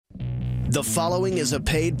The following is a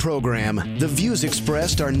paid program. The views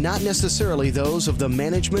expressed are not necessarily those of the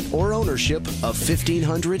management or ownership of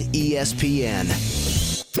 1500 ESPN.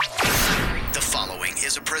 The following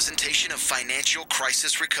is a presentation of financial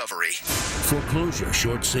crisis recovery. Foreclosure,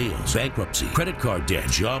 short sales, bankruptcy, credit card debt,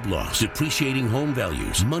 job loss, depreciating home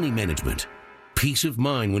values, money management. Peace of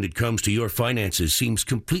mind when it comes to your finances seems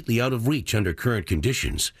completely out of reach under current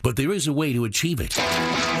conditions, but there is a way to achieve it.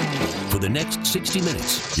 For the next 60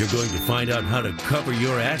 minutes, you're going to find out how to cover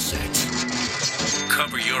your assets.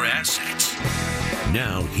 Cover your assets.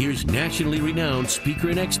 Now, here's nationally renowned speaker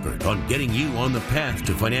and expert on getting you on the path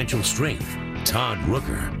to financial strength, Todd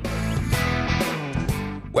Rooker.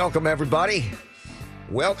 Welcome, everybody.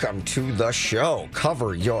 Welcome to the show,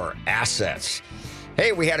 Cover Your Assets.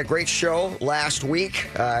 Hey, we had a great show last week.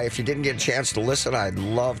 If you didn't get a chance to listen, I'd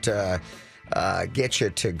love to get you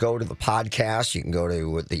to go to the podcast. You can go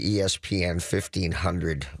to the ESPN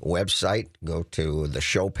 1500 website, go to the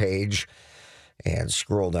show page, and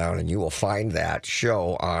scroll down, and you will find that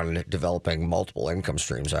show on developing multiple income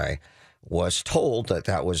streams. I was told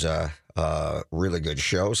that was a really good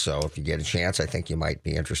show, so if you get a chance, I think you might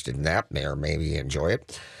be interested in that, or maybe enjoy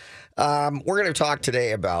it. We're going to talk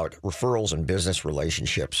today about referrals and business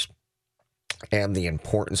relationships and the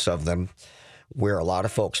importance of them, where a lot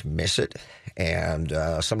of folks miss it, and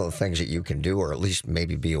some of the things that you can do, or at least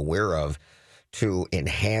maybe be aware of, to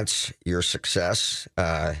enhance your success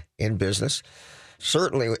in business.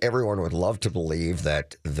 Certainly, everyone would love to believe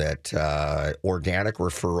that organic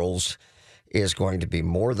referrals is going to be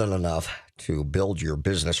more than enough to build your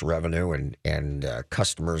business revenue and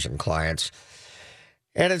customers and clients.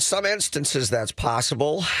 And in some instances, that's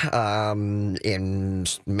possible. In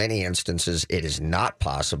many instances, it is not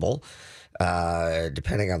possible,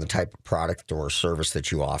 depending on the type of product or service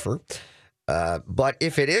that you offer. But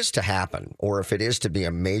if it is to happen, or if it is to be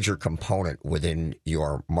a major component within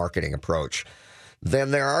your marketing approach,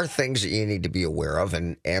 then there are things that you need to be aware of,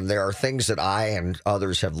 and there are things that I and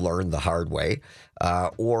others have learned the hard way,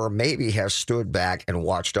 or maybe have stood back and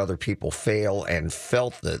watched other people fail and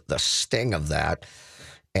felt the sting of that.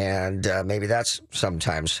 And maybe that's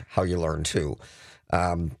sometimes how you learn too.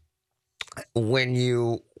 When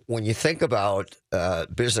you think about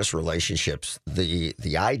business relationships,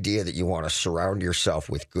 the idea that you want to surround yourself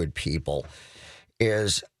with good people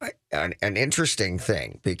is an interesting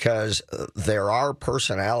thing, because there are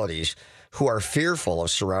personalities who are fearful of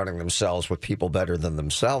surrounding themselves with people better than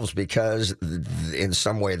themselves, because in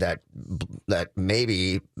some way that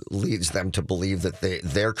maybe leads them to believe that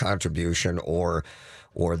their contribution or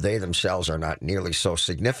they themselves are not nearly so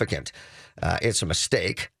significant. It's a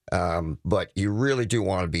mistake, but you really do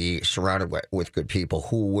want to be surrounded with good people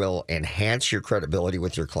who will enhance your credibility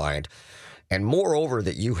with your client, and moreover,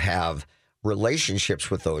 that you have relationships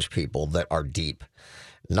with those people that are deep,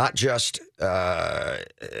 not just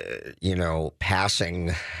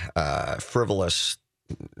passing frivolous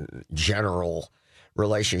general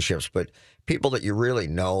relationships, but people that you really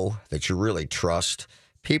know, that you really trust,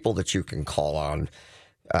 people that you can call on.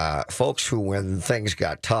 Folks who, when things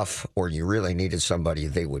got tough or you really needed somebody,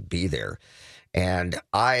 they would be there. And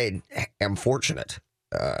I am fortunate,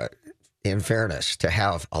 in fairness, to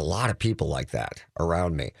have a lot of people like that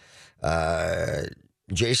around me.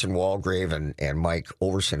 Jason Walgrave and Mike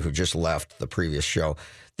Overson, who just left the previous show,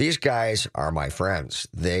 these guys are my friends.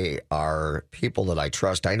 They are people that I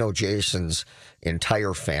trust. I know Jason's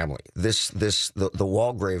entire family. The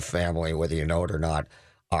Walgrave family, whether you know it or not,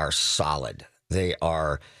 are solid. They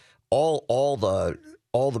are all the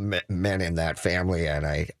men in that family, and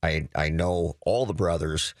I know all the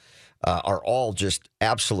brothers are all just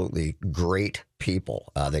absolutely great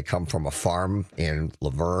people. They come from a farm in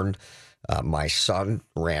Laverne. My son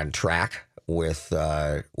ran track with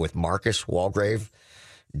Marcus Walgrave.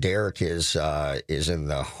 Derek is in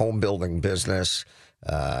the home building business.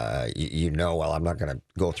 Well, I'm not going to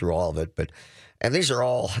go through all of it, but. And these are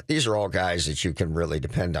all guys that you can really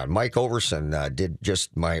depend on. Mike Overson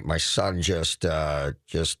my son just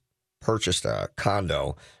purchased a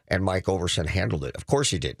condo, and Mike Overson handled it. Of course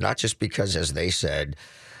he did, not just because, as they said,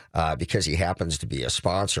 because he happens to be a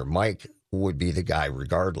sponsor. Mike would be the guy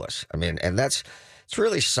regardless. I mean, and it's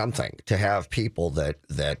really something to have people that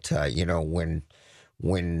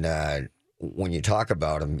when you talk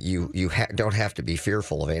about them, you don't have to be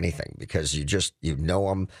fearful of anything, because you know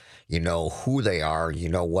them, you know who they are, you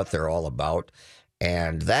know what they're all about,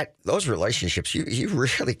 and those relationships you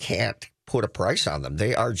really can't put a price on them.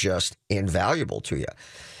 They are just invaluable to you.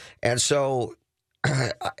 And so,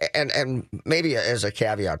 and maybe as a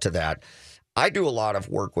caveat to that, I do a lot of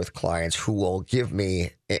work with clients who will give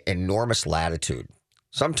me enormous latitude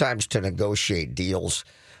sometimes to negotiate deals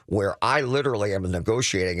where I literally am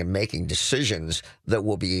negotiating and making decisions that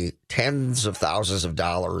will be tens of thousands of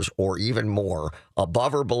dollars or even more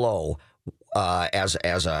above or below as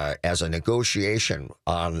a negotiation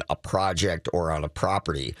on a project or on a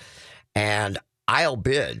property. And I'll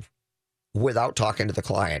bid without talking to the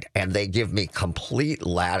client, and they give me complete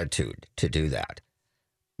latitude to do that.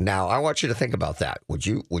 Now, I want you to think about that. Would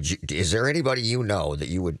you? Is there anybody you know that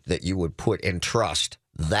you would put in trust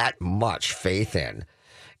that much faith in?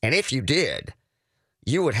 And if you did,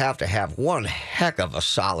 you would have to have one heck of a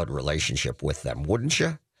solid relationship with them, wouldn't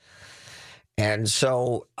you? And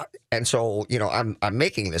so, I'm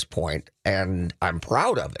making this point, and I'm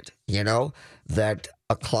proud of it. That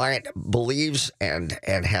a client believes and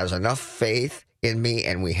has enough faith in me,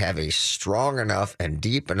 and we have a strong enough and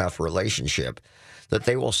deep enough relationship that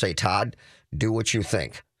they will say, Todd, do what you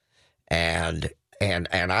think. And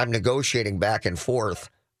I'm negotiating back and forth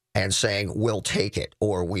and saying, we'll take it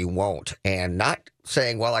or we won't. And not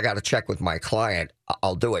saying, well, I got to check with my client.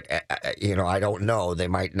 I'll do it. I don't know. They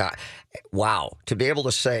might not. Wow. To be able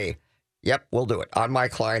to say, yep, we'll do it on my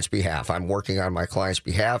client's behalf. I'm working on my client's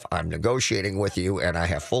behalf. I'm negotiating with you, and I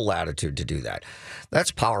have full latitude to do that.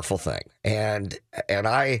 That's a powerful thing. And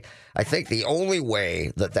I think the only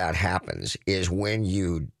way that happens is when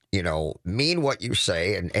you mean what you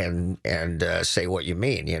say and say what you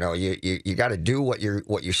mean. You got to do what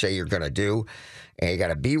you say you're going to do, and you got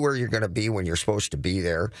to be where you're going to be when you're supposed to be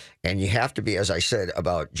there. And you have to be, as I said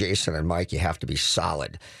about Jason and Mike, you have to be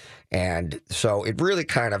solid. And so it really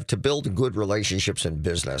kind of, to build good relationships in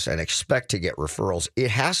business and expect to get referrals,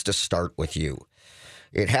 it has to start with you.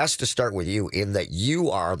 It has to start with you in that you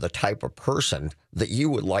are the type of person that you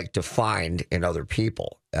would like to find in other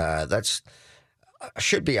people. That's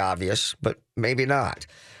should be obvious, but maybe not.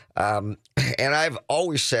 And I've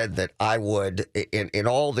always said that I would, in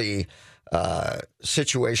all the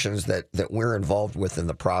situations that we're involved with in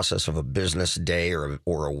the process of a business day or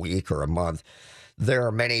a week or a month, there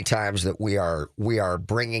are many times that we are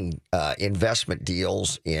bringing investment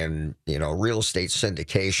deals in real estate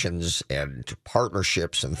syndications and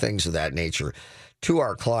partnerships and things of that nature to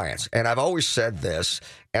our clients. And I've always said this,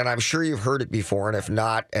 and I'm sure you've heard it before, and if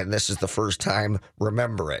not, and this is the first time,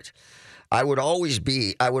 remember it. I would always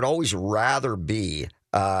rather be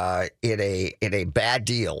in a bad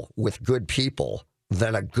deal with good people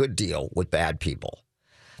than a good deal with bad people.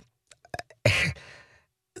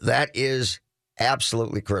 That is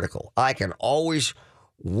absolutely critical. I can always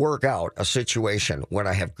work out a situation when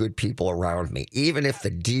I have good people around me, even if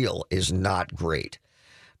the deal is not great.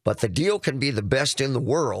 But the deal can be the best in the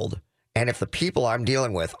world, and if the people I'm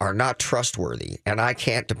dealing with are not trustworthy and I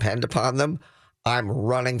can't depend upon them, I'm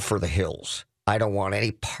running for the hills. I don't want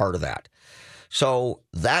any part of that. So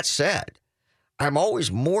that said, I'm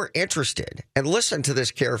always more interested, and listen to this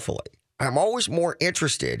carefully, I'm always more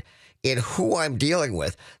interested in who I'm dealing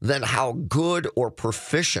with than how good or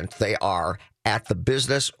proficient they are at the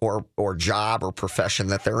business or job or profession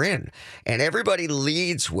that they're in. And everybody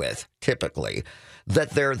leads with, typically,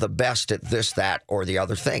 that they're the best at this, that, or the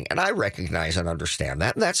other thing. And I recognize and understand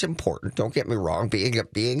that, and that's important. Don't get me wrong. Being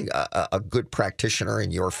a good practitioner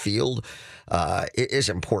in your field is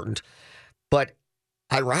important. But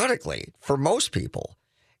ironically, for most people,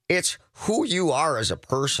 it's who you are as a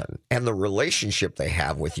person and the relationship they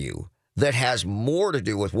have with you that has more to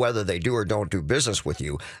do with whether they do or don't do business with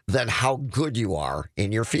you than how good you are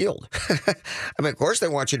in your field. I mean, of course, they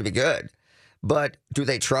want you to be good, but do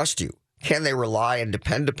they trust you? Can they rely and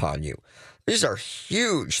depend upon you? These are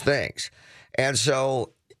huge things. And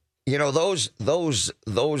so, those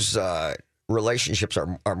relationships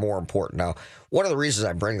are more important. Now, one of the reasons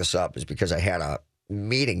I bring this up is because I had a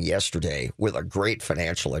meeting yesterday with a great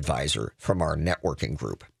financial advisor from our networking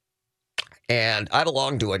group. And I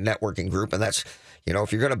belong to a networking group, and that's,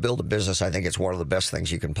 if you're going to build a business, I think it's one of the best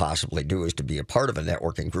things you can possibly do is to be a part of a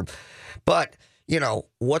networking group. But,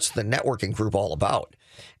 what's the networking group all about?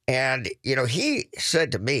 And, he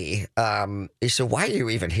said to me, he said, why are you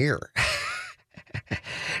even here?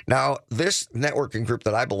 Now, this networking group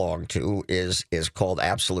that I belong to is called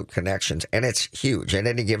Absolute Connections, and it's huge. At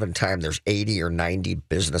any given time, there's 80 or 90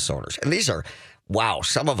 business owners. And these are, wow,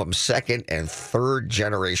 some of them second and third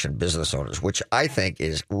generation business owners, which I think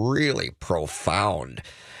is really profound.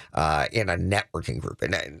 in a networking group.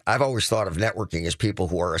 And I've always thought of networking as people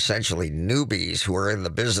who are essentially newbies who are in the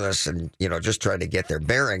business and, just trying to get their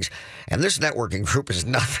bearings. And this networking group is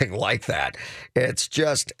nothing like that. It's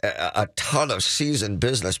just a ton of seasoned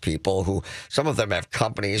business people who, some of them have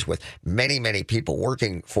companies with many, many people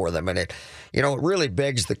working for them. And it really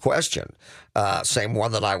begs the question, same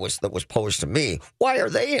one that was posed to me. Why are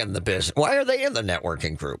they in the business? Why are they in the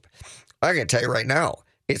networking group? I can tell you right now,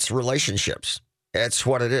 it's relationships. It's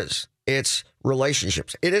what it is. It's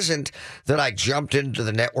relationships. It isn't that I jumped into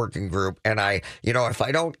the networking group and if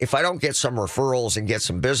I don't get some referrals and get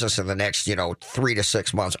some business in the next, 3 to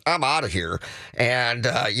 6 months, I'm out of here and,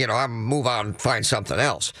 I'm move on, find something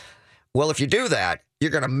else. Well, if you do that,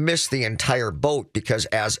 you're going to miss the entire boat because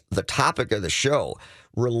as the topic of the show,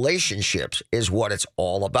 relationships is what it's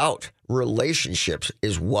all about. Relationships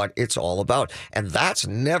is what it's all about. And that's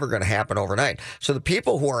never going to happen overnight. So the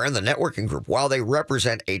people who are in the networking group, while they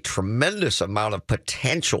represent a tremendous amount of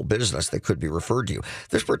potential business that could be referred to you,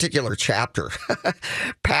 this particular chapter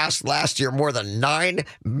passed last year more than $9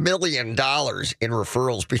 million in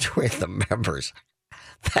referrals between the members.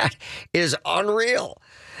 That is unreal.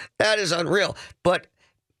 That is unreal. But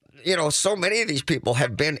so many of these people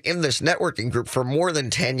have been in this networking group for more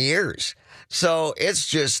than 10 years. So it's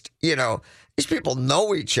just, these people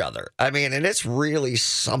know each other. I mean, and it's really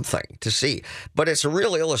something to see. But it's a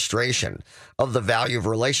real illustration of the value of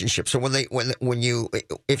relationships. So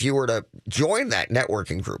if you were to join that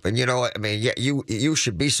networking group, and you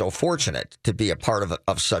should be so fortunate to be a part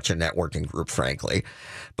of such a networking group, frankly.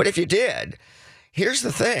 But if you did, here's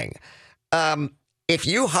the thing. If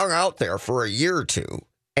you hung out there for a year or two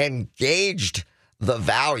and gauged the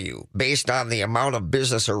value based on the amount of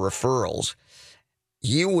business or referrals,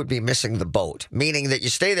 you would be missing the boat, meaning that you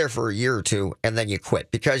stay there for a year or two and then you quit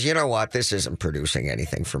because you know what? This isn't producing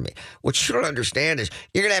anything for me. What you don't understand is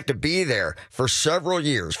you're going to have to be there for several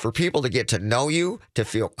years for people to get to know you, to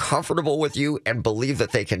feel comfortable with you, and believe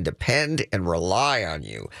that they can depend and rely on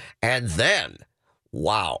you. And then,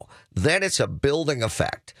 wow, then it's a building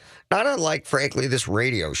effect. Not unlike, frankly, this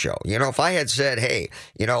radio show. If I had said, hey,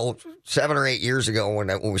 7 or 8 years ago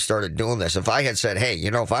when we started doing this, if I had said, hey,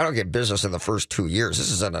 if I don't get business in the first 2 years, this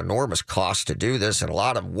is an enormous cost to do this and a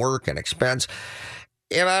lot of work and expense.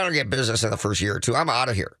 If I don't get business in the first year or two, I'm out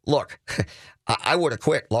of here. Look, I would have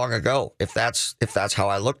quit long ago if that's how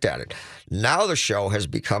I looked at it. Now the show has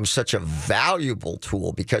become such a valuable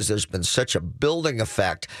tool because there's been such a building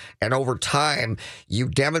effect. And over time, you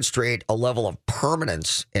demonstrate a level of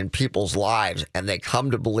permanence in people's lives and they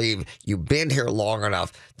come to believe you've been here long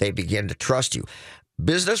enough. They begin to trust you.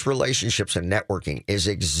 Business relationships and networking is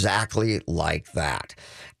exactly like that.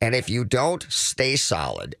 And if you don't stay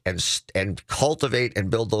solid and cultivate and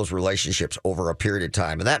build those relationships over a period of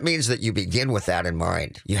time, and that means that you begin with that in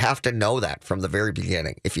mind. You have to know that from the very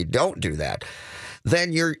beginning. If you don't do that,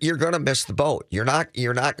 then you're going to miss the boat. You're not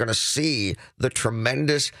going to see the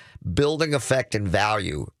tremendous building effect and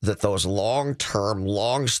value that those long-term,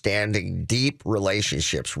 long-standing, deep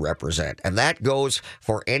relationships represent. And that goes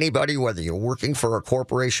for anybody, whether you're working for a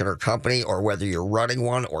corporation or company or whether you're running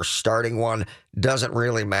one or starting one, doesn't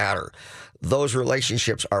really matter. Those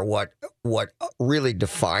relationships are what really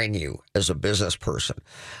define you as a business person.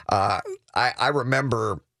 I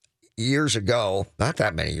remember years ago, not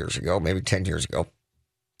that many years ago, maybe 10 years ago,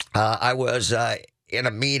 I was in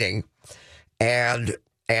a meeting and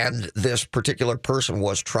this particular person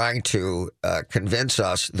was trying to convince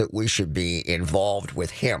us that we should be involved with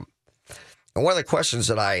him. And one of the questions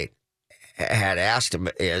that I had asked him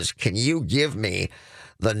is, can you give me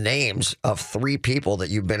the names of 3 people that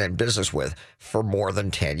you've been in business with for more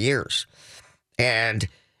than 10 years? And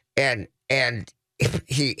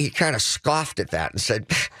he kind of scoffed at that and said,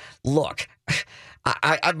 look,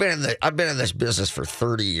 I've been in this business for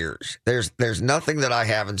 30 years. There's nothing that I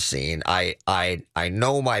haven't seen. I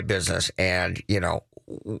know my business, and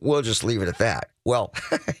we'll just leave it at that. Well,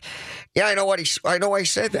 yeah, I know why he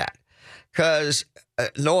said that, because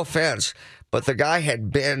no offense, but the guy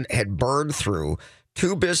had burned through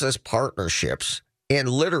 2 business partnerships in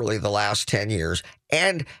literally the last 10 years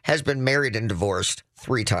and has been married and divorced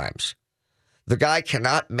 3 times. The guy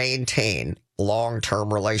cannot maintain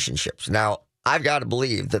long-term relationships. Now, I've got to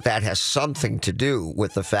believe that has something to do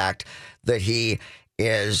with the fact that he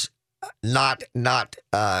is cannot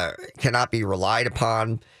be relied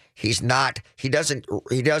upon. He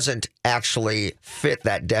doesn't actually fit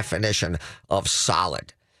that definition of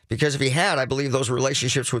solid. Because if he had, I believe those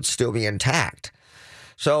relationships would still be intact.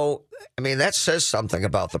 So, I mean, that says something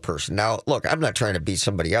about the person. Now, look, I'm not trying to beat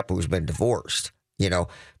somebody up who's been divorced,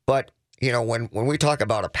 but when we talk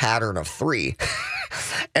about a pattern of 3,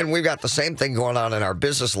 And we've got the same thing going on in our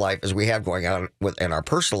business life as we have going on in our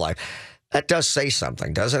personal life. That does say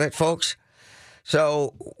something, doesn't it, folks?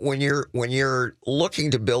 So when you're looking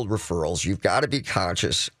to build referrals, you've got to be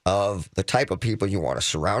conscious of the type of people you want to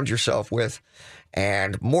surround yourself with,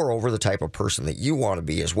 and moreover, the type of person that you want to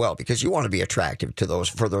be as well, because you want to be attractive to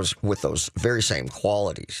those with those very same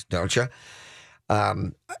qualities, don't you?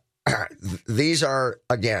 These are,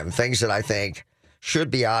 again, things that I think should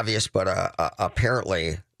be obvious, but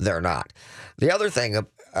apparently they're not. The other thing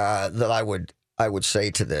that I would say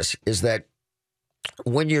to this is that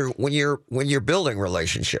when you're building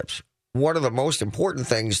relationships, one of the most important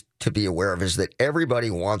things to be aware of is that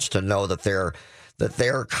everybody wants to know that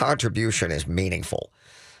their contribution is meaningful.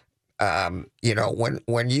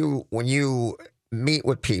 When you meet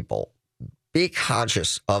with people, be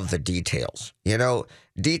conscious of the details.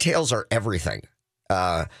 Details are everything.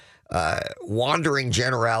 Wandering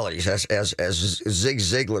generalities, as Zig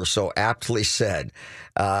Ziglar so aptly said.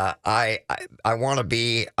 I want to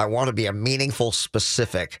be a meaningful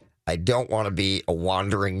specific. I don't want to be a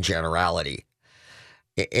wandering generality.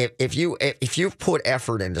 If you've put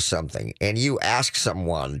effort into something and you ask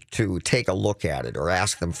someone to take a look at it or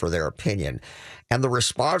ask them for their opinion, and the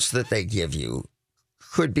response that they give you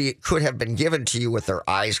could have been given to you with their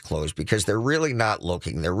eyes closed because they're really not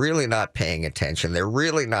looking, they're really not paying attention, they're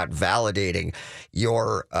really not validating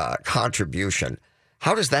your contribution.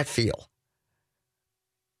 How does that feel?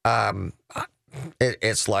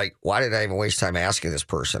 It's like, why did I even waste time asking this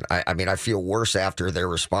person? I mean, I feel worse after their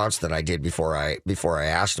response than I did before I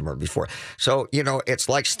asked them or before. So, it's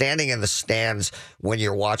like standing in the stands when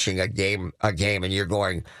you're watching a game and you're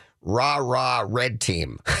going, rah, rah, red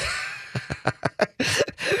team.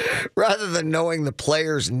 Rather than knowing the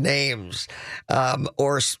players' names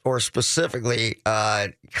or specifically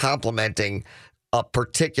complimenting a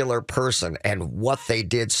particular person and what they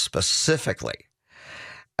did specifically.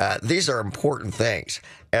 These are important things.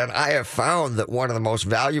 And I have found that one of the most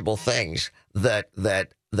valuable things that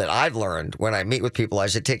I've learned when I meet with people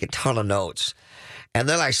is I take a ton of notes. And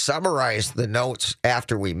then I summarize the notes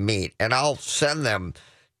after we meet. And I'll send them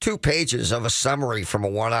 2 pages of a summary from a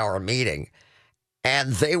 1-hour meeting.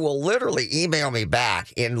 And they will literally email me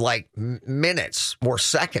back in like minutes or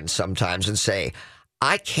seconds sometimes and say,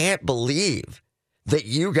 I can't believe that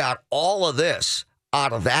you got all of this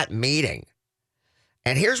out of that meeting.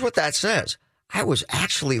 And here's what that says. I was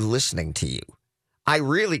actually listening to you. I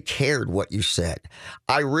really cared what you said.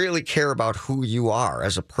 I really care about who you are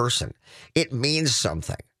as a person. It means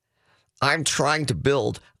something. I'm trying to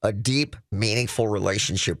build a deep, meaningful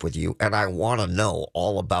relationship with you, and I want to know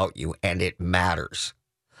all about you, and it matters.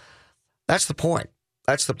 That's the point.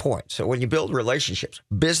 That's the point. So when you build relationships,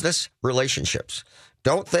 business relationships,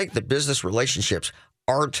 don't think that business relationships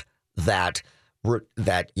aren't that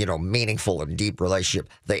meaningful and deep relationship.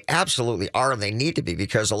 They absolutely are, and they need to be,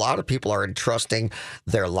 because a lot of people are entrusting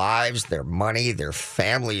their lives, their money, their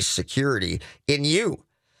family's security in you.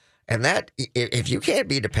 And that, if you can't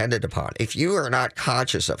be depended upon, if you are not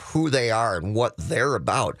conscious of who they are and what they're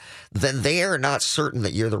about, then they are not certain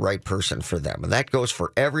that you're the right person for them. And that goes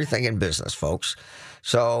for everything in business, folks.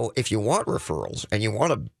 So if you want referrals and you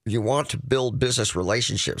want to build business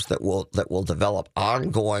relationships that will develop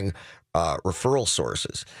ongoing referral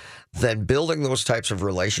sources, then building those types of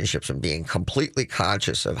relationships and being completely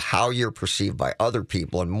conscious of how you're perceived by other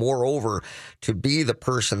people, and moreover, to be the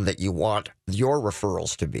person that you want your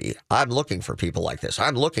referrals to be. I'm looking for people like this.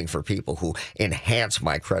 I'm looking for people who enhance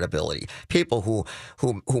my credibility, people who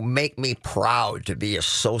make me proud to be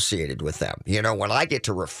associated with them. When I get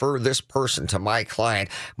to refer this person to my client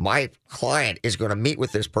is going to meet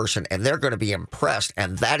with this person and they're going to be impressed,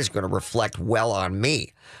 and that is going to reflect well on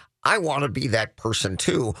me. I want to be that person,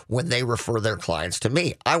 too, when they refer their clients to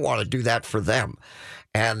me. I want to do that for them.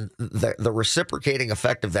 And the reciprocating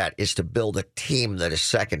effect of that is to build a team that is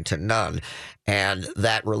second to none. And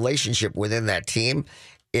that relationship within that team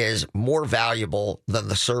is more valuable than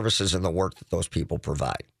the services and the work that those people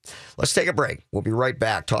provide. Let's take a break. We'll be right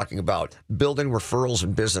back talking about building referrals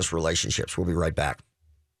and business relationships. We'll be right back.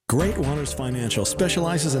 Great Waters Financial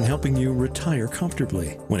specializes in helping you retire comfortably.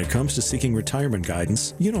 When it comes to seeking retirement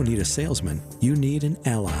guidance, you don't need a salesman. You need an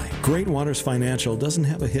ally. Great Waters Financial doesn't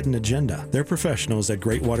have a hidden agenda. Their professionals at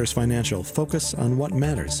Great Waters Financial focus on what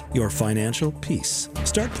matters, your financial peace.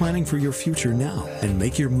 Start planning for your future now and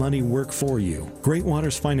make your money work for you. Great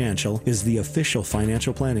Waters Financial is the official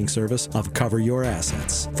financial planning service of Cover Your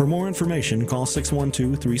Assets. For more information, call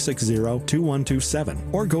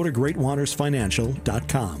 612-360-2127 or go to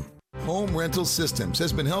greatwatersfinancial.com. Home Rental Systems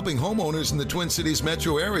has been helping homeowners in the Twin Cities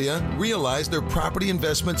metro area realize their property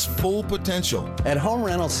investment's full potential. At Home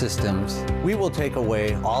Rental Systems, we will take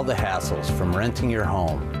away all the hassles from renting your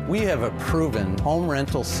home. We have a proven home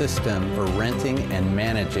rental system for renting and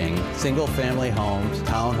managing single-family homes,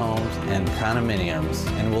 townhomes, and condominiums,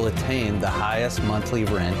 and will attain the highest monthly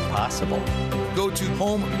rent possible. Go to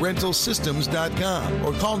homerentalsystems.com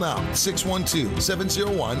or call now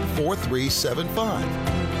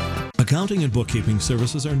 612-701-4375. Accounting and bookkeeping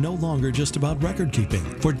services are no longer just about record keeping.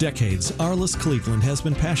 For decades, Arliss Cleveland has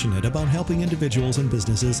been passionate about helping individuals and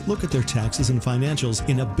businesses look at their taxes and financials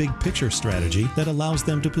in a big picture strategy that allows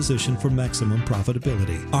them to position for maximum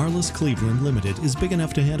profitability. Arliss Cleveland Limited is big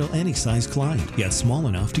enough to handle any size client, yet small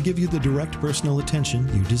enough to give you the direct personal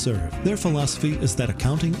attention you deserve. Their philosophy is that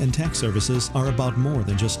accounting and tax services are about more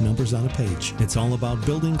than just numbers on a page. It's all about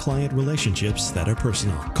building client relationships that are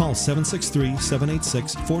personal. Call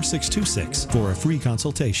 763-786-4626 for a free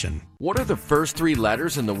consultation. What are the first three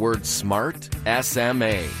letters in the word SMART?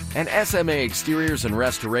 SMA. And SMA Exteriors and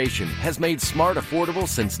Restoration has made SMART affordable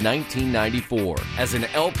since 1994. As an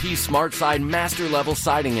LP SmartSide Master Level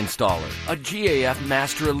Siding Installer, a GAF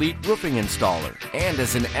Master Elite Roofing Installer, and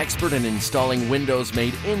as an expert in installing windows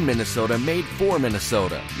made in Minnesota, made for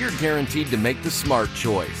Minnesota, you're guaranteed to make the SMART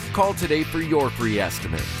choice. Call today for your free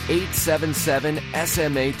estimate.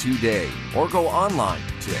 877-SMA today. Or go online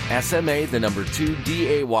to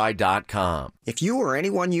SMA2DAY.com. If you or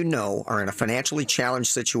anyone you know are in a financially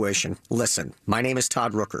challenged situation, listen. My name is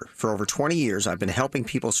Todd Rooker. For over 20 years, I've been helping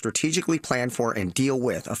people strategically plan for and deal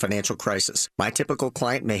with a financial crisis. My typical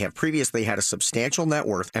client may have previously had a substantial net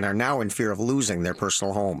worth and are now in fear of losing their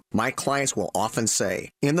personal home. My clients will often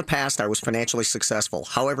say, "In the past, I was financially successful.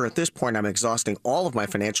 However, at this point, I'm exhausting all of my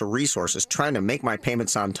financial resources trying to make my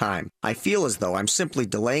payments on time. I feel as though I'm simply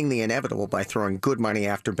delaying the inevitable by throwing good money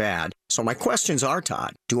after bad." So my questions are,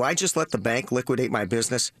 Todd, do I just let the bank liquidate my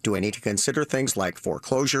business? Do I need to consider things like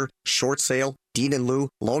foreclosure, short sale, deed in lieu,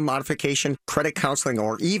 loan modification, credit counseling,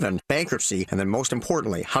 or even bankruptcy? And then most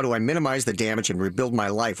importantly, how do I minimize the damage and rebuild my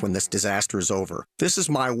life when this disaster is over? This is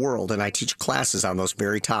my world, and I teach classes on those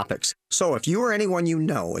very topics. So if you or anyone you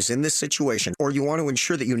know is in this situation, or you want to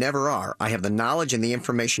ensure that you never are, I have the knowledge and the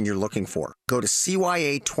information you're looking for. Go to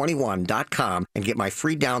CYA21.com and get my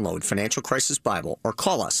free download Financial Crisis Bible, or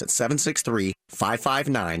call us at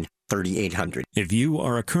 763-559-3800. If you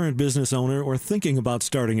are a current business owner or thinking about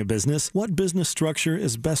starting a business, what business structure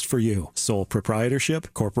is best for you? Sole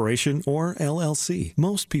proprietorship, corporation, or LLC?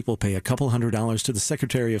 Most people pay a couple $100s to the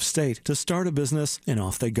Secretary of State to start a business and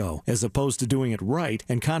off they go, as opposed to doing it right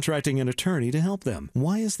and contracting an attorney to help them.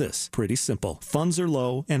 Why is this? Pretty simple. Funds are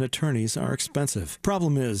low and attorneys are expensive.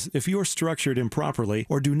 Problem is, if you're structured improperly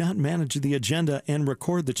or do not manage the agenda and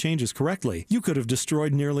record the changes correctly, you could have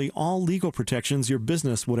destroyed nearly all legal protections your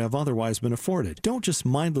business would have otherwise been afforded. Don't just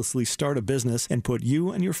mindlessly start a business and put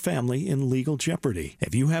you and your family in legal jeopardy.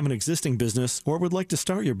 If you have an existing business or would like to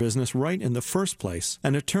start your business right in the first place,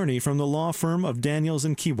 an attorney from the law firm of Daniels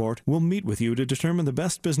and Keyboard will meet with you to determine the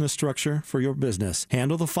best business structure for your business,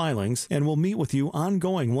 handle the filings, and will meet with you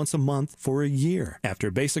ongoing once a month for a year.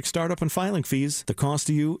 After basic startup and filing fees, the cost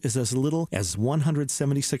to you is as little as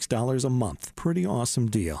 $176 a month. Pretty awesome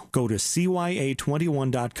deal. Go to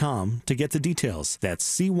CYA21.com to get the details. That's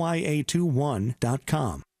CYA21.com.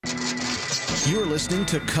 You're listening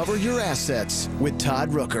to Cover Your Assets with Todd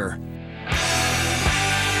Rooker.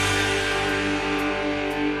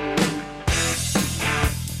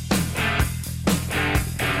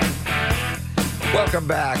 Welcome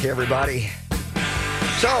back, everybody.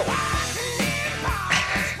 So,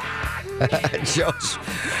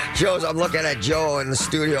 Joe's, I'm looking at Joe in the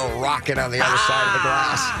studio rocking on the other side of the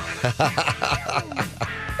glass.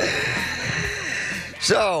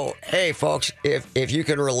 So, hey, folks, if you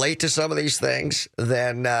can relate to some of these things,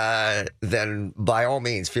 then by all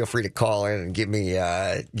means, feel free to call in and give me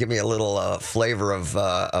a little flavor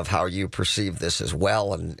of how you perceive this as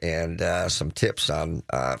well, and some tips on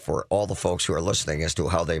for all the folks who are listening as to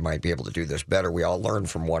how they might be able to do this better. We all learn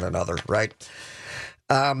from one another, right?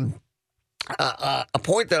 A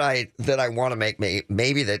point that I want to make,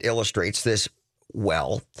 maybe that illustrates this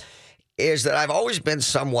well, is that I've always been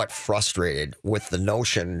somewhat frustrated with the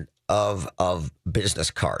notion of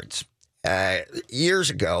business cards.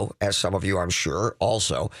 Years ago, as some of you, I'm sure,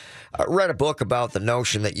 also read a book about the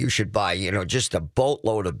notion that you should buy, just a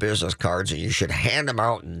boatload of business cards, and you should hand them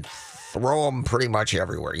out and throw them pretty much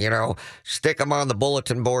everywhere, stick them on the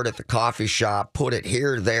bulletin board at the coffee shop, put it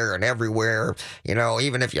here, there, and everywhere.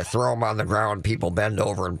 Even if you throw them on the ground, people bend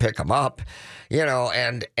over and pick them up,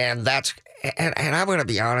 and that's, and I'm going to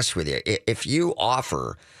be honest with you. If you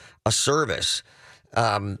offer a service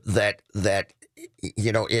that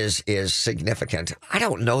is significant. I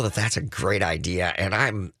don't know that that's a great idea,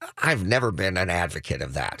 and I've never been an advocate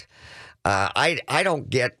of that. I don't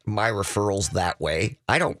get my referrals that way.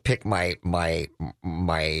 I don't pick my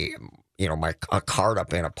a card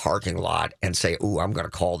up in a parking lot and say, "Ooh, I'm going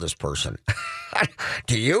to call this person."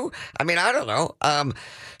 Do you? I mean, I don't know.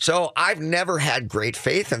 So I've never had great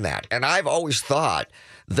faith in that, and I've always thought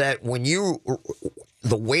that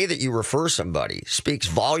the way that you refer somebody speaks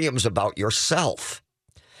volumes about yourself.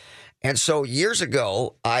 And so years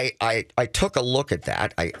ago, I took a look at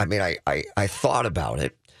that. I thought about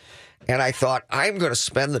it. And I thought, I'm going to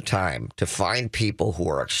spend the time to find people who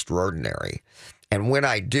are extraordinary. And when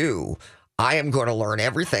I do, I am going to learn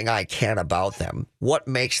everything I can about them, what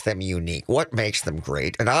makes them unique, what makes them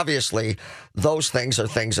great. And obviously, those things are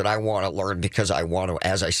things that I want to learn because I want to,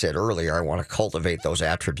 as I said earlier, I want to cultivate those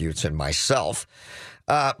attributes in myself.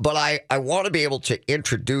 But I want to be able to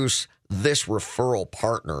introduce this referral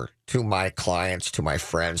partner to my clients, to my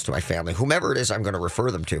friends, to my family, whomever it is I'm going to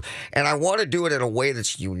refer them to. And I want to do it in a way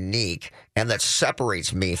that's unique and that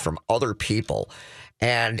separates me from other people.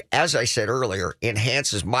 And as I said earlier,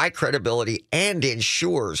 enhances my credibility and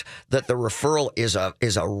ensures that the referral is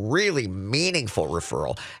a really meaningful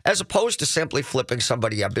referral, as opposed to simply flipping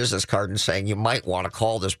somebody a business card and saying you might want to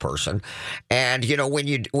call this person. And when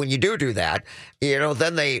you do that,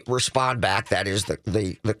 then they respond back. That is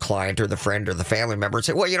the client or the friend or the family member, and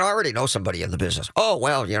say, "Well, I already know somebody in the business." "Oh,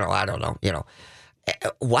 well, I don't know."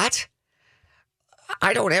 What?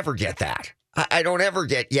 I don't ever get that. I don't ever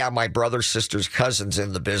get, my brother, sisters, cousins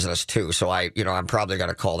in the business too, so I'm probably going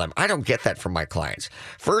to call them. I don't get that from my clients.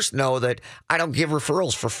 First, know that I don't give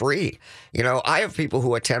referrals for free. I have people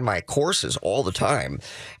who attend my courses all the time,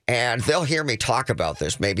 and they'll hear me talk about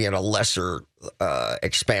this, maybe in a lesser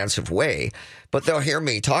expansive way, but they'll hear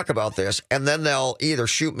me talk about this, and then they'll either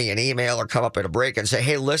shoot me an email or come up at a break and say,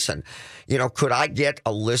 "Hey, listen, could I get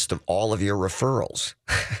a list of all of your referrals?"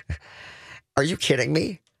 Are you kidding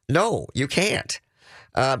me? No, you can't,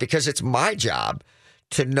 because it's my job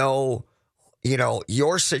to know,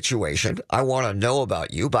 your situation. I want to know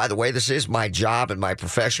about you. By the way, this is my job and my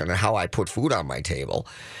profession and how I put food on my table.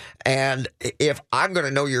 And if I'm going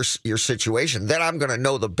to know your situation, then I'm going to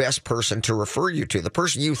know the best person to refer you to. The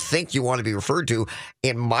person you think you want to be referred to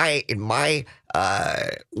in my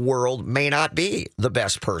world may not be the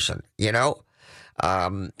best person,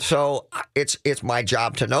 So it's my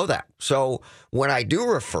job to know that. So when I do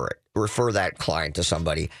refer that client to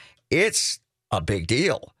somebody, it's a big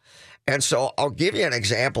deal. And so I'll give you an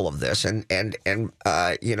example of this, and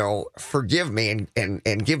forgive me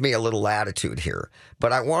and give me a little latitude here.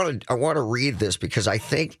 But I want to read this because I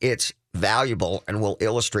think it's valuable and will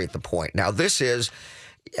illustrate the point. Now, this is.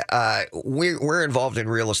 We're involved in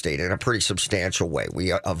real estate in a pretty substantial way.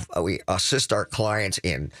 We assist our clients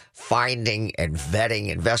in finding and vetting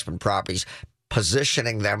investment properties,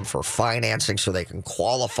 positioning them for financing so they can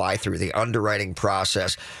qualify through the underwriting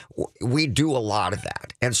process. We do a lot of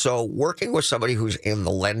that. And so working with somebody who's in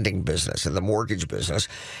the lending business, in the mortgage business,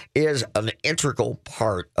 is an integral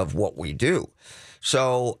part of what we do.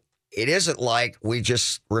 So it isn't like we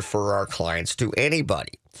just refer our clients to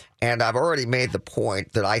anybody. And I've already made the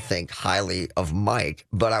point that I think highly of Mike,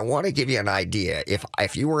 but I want to give you an idea.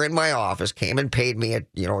 If you were in my office, came and paid me a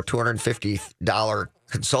 $250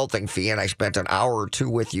 consulting fee, and I spent an hour or two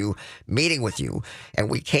with you, meeting with you, and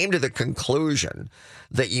we came to the conclusion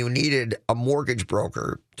that you needed a mortgage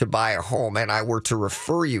broker to buy a home, and I were to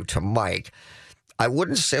refer you to Mike, I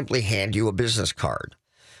wouldn't simply hand you a business card.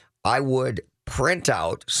 I would print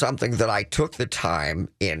out something that I took the time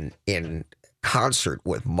in concert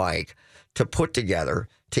with Mike to put together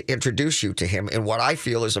to introduce you to him in what I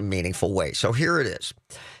feel is a meaningful way. So here it is.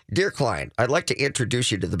 Dear client, I'd like to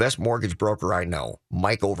introduce you to the best mortgage broker I know,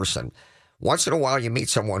 Mike Overson. Once in a while, you meet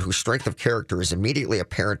someone whose strength of character is immediately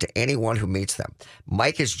apparent to anyone who meets them.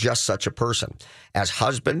 Mike is just such a person. As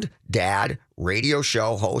husband, dad, radio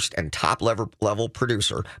show host, and top-level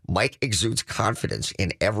producer, Mike exudes confidence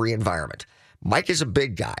in every environment. Mike is a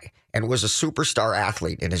big guy and was a superstar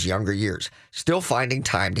athlete in his younger years, still finding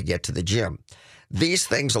time to get to the gym. These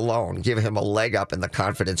things alone give him a leg up in the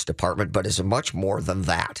confidence department, but is much more than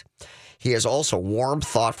that. He is also warm,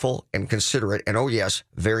 thoughtful, and considerate, and oh yes,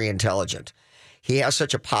 very intelligent. He has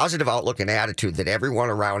such a positive outlook and attitude that everyone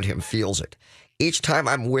around him feels it. Each time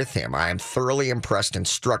I'm with him, I am thoroughly impressed and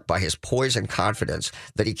struck by his poise and confidence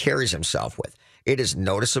that he carries himself with. It is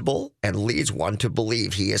noticeable and leads one to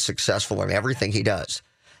believe he is successful in everything he does.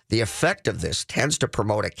 The effect of this tends to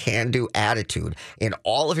promote a can-do attitude in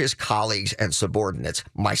all of his colleagues and subordinates,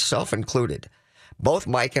 myself included. Both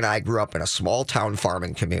Mike and I grew up in a small-town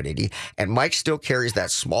farming community, and Mike still carries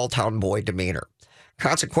that small-town boy demeanor.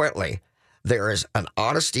 Consequently, there is an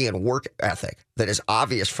honesty and work ethic that is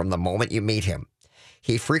obvious from the moment you meet him.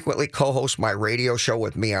 He frequently co-hosts my radio show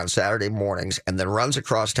with me on Saturday mornings and then runs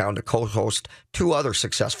across town to co-host 2 other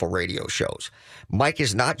successful radio shows. Mike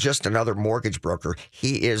is not just another mortgage broker.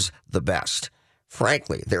 He is the best.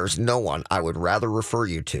 Frankly, there is no one I would rather refer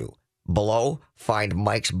you to. Below, find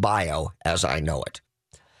Mike's bio as I know it.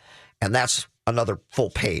 And that's another full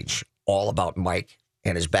page all about Mike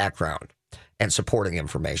and his background and supporting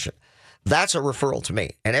information. That's a referral to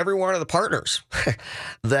me. And every one of the partners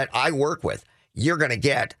that I work with, you're going to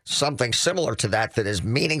get something similar to that is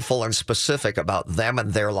meaningful and specific about them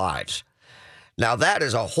and their lives. Now, that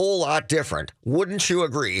is a whole lot different, wouldn't you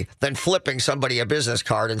agree, than flipping somebody a business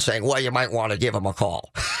card and saying, well, you might want to give them a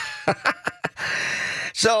call.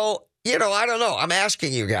 So, I don't know. I'm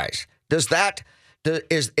asking you guys, is that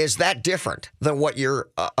different than what you're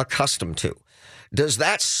accustomed to? Does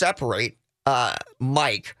that separate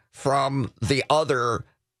Mike from the other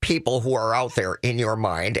people who are out there in your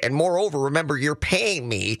mind? And moreover, remember, you're paying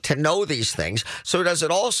me to know these things. So does it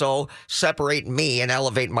also separate me and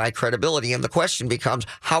elevate my credibility? And the question becomes,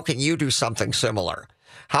 how can you do something similar?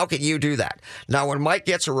 How can you do that? Now, when Mike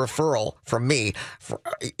gets a referral from me,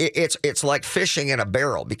 it's like fishing in a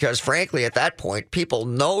barrel, because frankly, at that point, people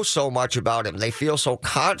know so much about him. They feel so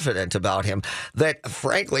confident about him that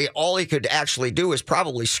frankly, all he could actually do is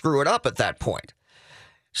probably screw it up at that point.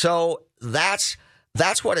 So that's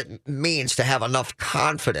what it means to have enough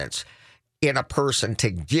confidence in a person to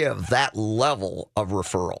give that level of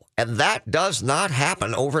referral. And that does not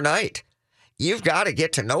happen overnight. You've got to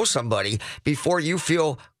get to know somebody before you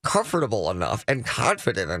feel comfortable enough and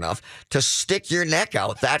confident enough to stick your neck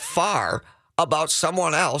out that far about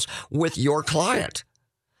someone else with your client.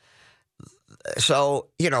 So,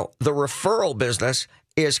 the referral business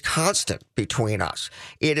is constant between us.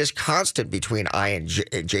 It is constant between I and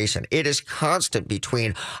Jason. It is constant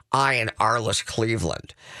between I and Arliss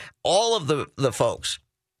Cleveland. All of the folks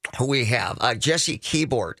who we have, Jesse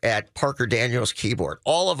Keyboard at Parker Daniels Keyboard,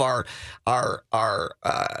 all of our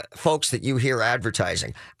folks that you hear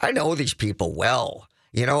advertising, I know these people well.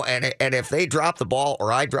 And if they drop the ball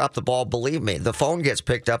or I drop the ball, believe me, the phone gets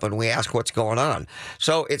picked up and we ask what's going on.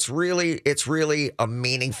 So it's really a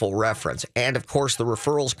meaningful reference. And of course, the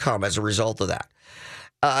referrals come as a result of that.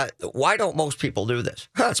 Why don't most people do this?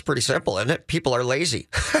 It's pretty simple, isn't it? People are lazy.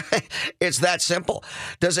 It's that simple.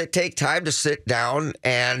 Does it take time to sit down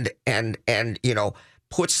and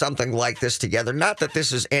put something like this together? Not that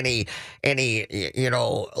this is any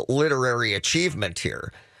literary achievement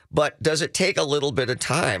here. But does it take a little bit of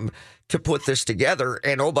time to put this together?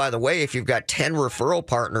 And oh, by the way, if you've got 10 referral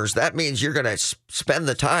partners, that means you're going to spend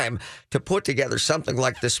the time to put together something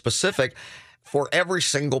like this specific for every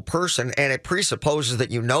single person. And it presupposes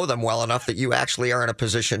that you know them well enough that you actually are in a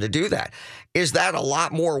position to do that. Is that a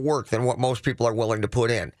lot more work than what most people are willing to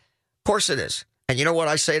put in? Of course it is. And you know what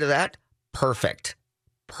I say to that? Perfect.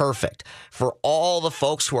 For all the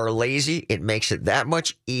folks who are lazy, it makes it that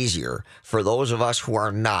much easier for those of us who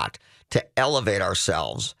are not to elevate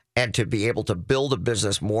ourselves and to be able to build a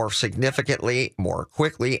business more significantly, more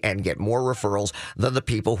quickly, and get more referrals than the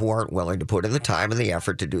people who aren't willing to put in the time and the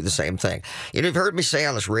effort to do the same thing. You've heard me say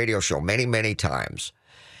on this radio show many, many times,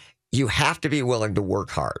 you have to be willing to work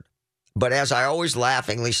hard. But as I always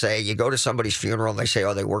laughingly say, you go to somebody's funeral and they say,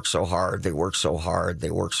 oh, they work so hard,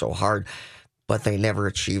 but they never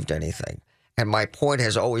achieved anything. And my point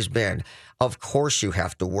has always been, of course you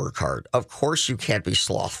have to work hard. Of course you can't be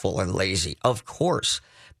slothful and lazy. Of course.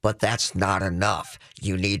 But that's not enough.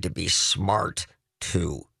 You need to be smart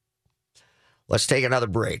too. Let's take another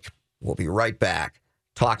break. We'll be right back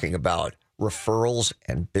talking about referrals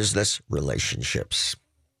and business relationships.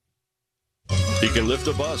 He can lift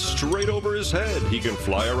a bus straight over his head. He can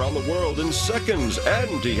fly around the world in seconds.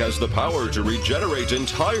 And he has the power to regenerate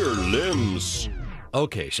entire limbs.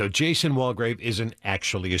 Okay, so Jason Walgrave isn't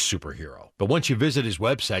actually a superhero. But once you visit his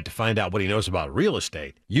website to find out what he knows about real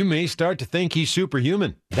estate, you may start to think he's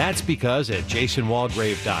superhuman. That's because at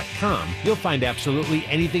jasonwalgrave.com, you'll find absolutely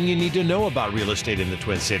anything you need to know about real estate in the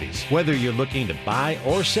Twin Cities. Whether you're looking to buy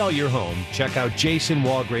or sell your home, check out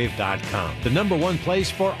jasonwalgrave.com, the #1 place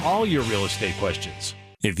for all your real estate questions.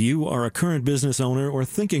 If you are a current business owner or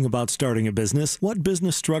thinking about starting a business, what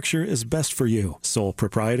business structure is best for you? Sole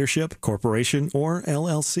proprietorship, corporation, or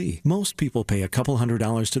LLC? Most people pay a couple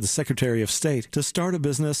 $100s to the Secretary of State to start a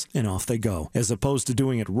business and off they go, as opposed to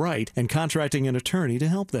doing it right and contracting an attorney to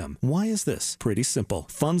help them. Why is this? Pretty simple.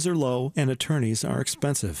 Funds are low and attorneys are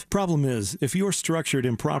expensive. Problem is, if you're structured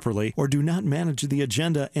improperly or do not manage the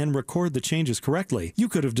agenda and record the changes correctly, you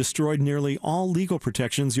could have destroyed nearly all legal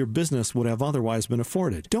protections your business would have otherwise been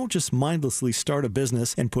afforded. Don't just mindlessly start a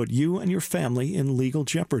business and put you and your family in legal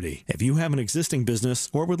jeopardy. If you have an existing business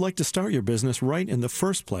or would like to start your business right in the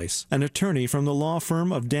first place, an attorney from the law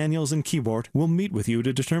firm of Daniels and Keyboard will meet with you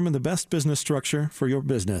to determine the best business structure for your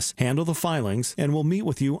business, handle the filings, and will meet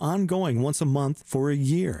with you ongoing once a month for a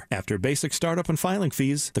year. After basic startup and filing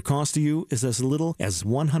fees, the cost to you is as little as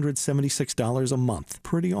 $176 a month.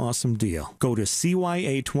 Pretty awesome deal. Go to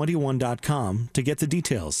CYA21.com to get the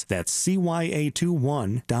details. That's CYA21.com.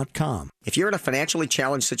 If you're in a financially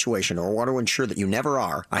challenged situation or want to ensure that you never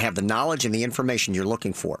are, I have the knowledge and the information you're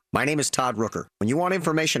looking for. My name is Todd Rooker. When you want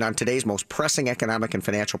information on today's most pressing economic and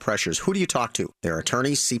financial pressures, who do you talk to? There are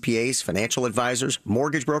attorneys, CPAs, financial advisors,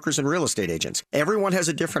 mortgage brokers, and real estate agents. Everyone has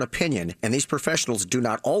a different opinion, and these professionals do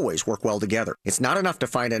not always work well together. It's not enough to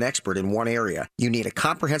find an expert in one area. You need a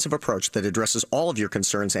comprehensive approach that addresses all of your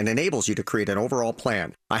concerns and enables you to create an overall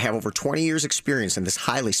plan. I have over 20 years' experience in this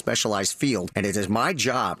highly specialized field, and it is my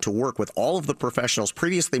job to work with all of the professionals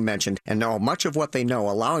previously mentioned and know much of what they know,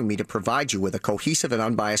 allowing me to provide you with a cohesive and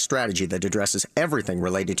unbiased strategy that addresses everything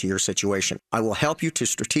related to your situation. I will help you to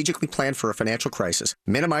strategically plan for a financial crisis,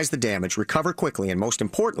 minimize the damage, recover quickly, and most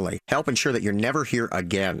importantly, help ensure that you're never here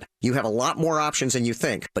again. You have a lot more options than you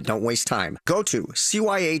think, but don't waste time. Go to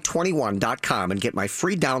CYA21.com and get my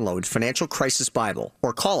free download Financial Crisis Bible,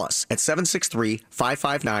 or call us at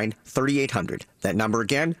 763-559-3800. That number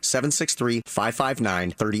again,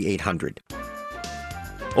 763-559-3800.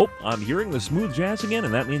 Oh, I'm hearing the smooth jazz again,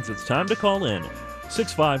 and that means it's time to call in.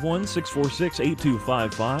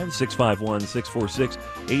 651-646-8255,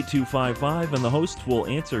 651-646-8255, and the hosts will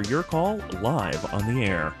answer your call live on the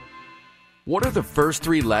air. What are the first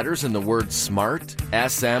three letters in the word SMART?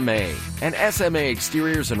 SMA. And SMA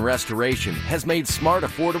Exteriors and Restoration has made smart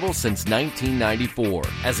affordable since 1994.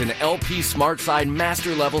 As an LP Smart Side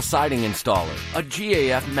Master Level Siding Installer, a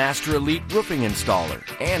GAF Master Elite Roofing Installer,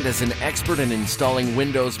 and as an expert in installing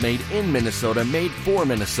windows made in Minnesota, made for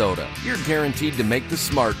Minnesota, you're guaranteed to make the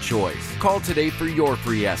smart choice. Call today for your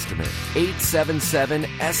free estimate.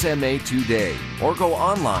 877-SMA today. Or go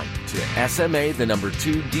online to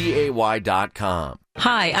SMA2DAY.com.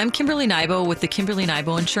 Hi, I'm Kimberly Nybo with the Kimberly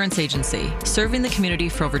Nybo Insurance Agency, serving the community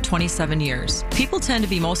for over 27 years. People tend to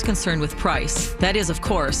be most concerned with price. That is, of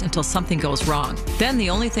course, until something goes wrong. Then the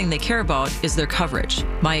only thing they care about is their coverage.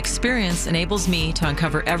 My experience enables me to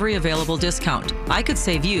uncover every available discount. I could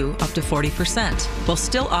save you up to 40%, while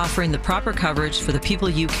still offering the proper coverage for the people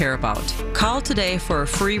you care about. Call today for a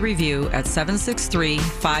free review at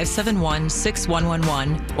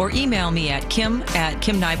 763-571-6111 or email me at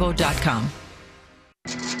kim@kimnybo.com.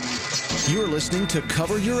 You're listening to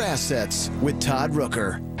Cover Your Assets with Todd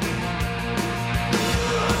Rooker.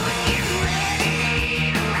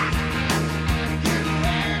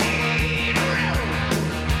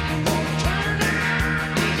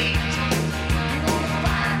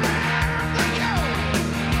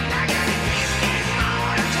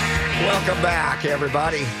 Welcome back,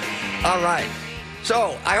 everybody. All right.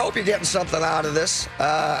 So I hope you're getting something out of this.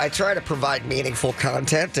 I try to provide meaningful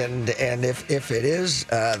content, and if it is,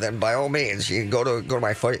 then by all means, you can go to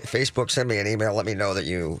my Facebook, send me an email, let me know that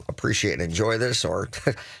you appreciate and enjoy this, or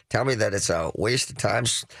tell me that it's a waste of time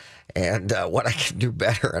and what I can do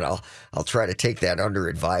better, and I'll try to take that under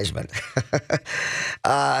advisement.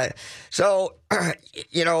 So,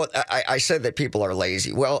 you know, I said that people are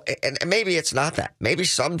lazy. Well, and maybe it's not that. Maybe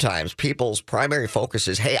sometimes people's primary focus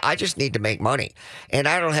is, hey, I just need to make money, and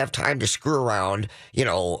I don't have time to screw around, you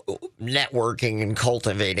know, networking and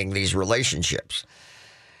cultivating these relationships.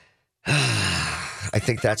 I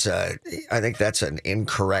think that's an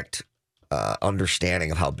incorrect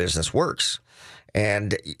understanding of how business works.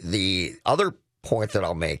 And the other point that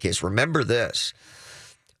I'll make is, remember this: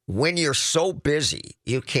 when you're so busy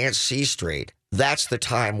you can't see straight, that's the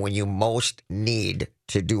time when you most need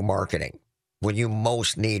to do marketing, when you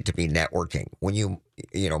most need to be networking, when you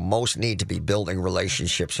most need to be building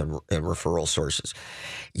relationships and referral sources.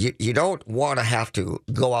 You don't want to have to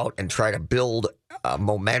go out and try to build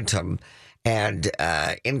momentum and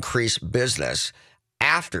increase business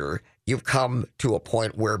after you've come to a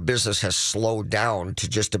point where business has slowed down to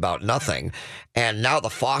just about nothing. And now the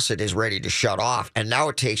faucet is ready to shut off. And now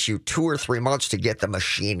it takes you 2 or 3 months to get the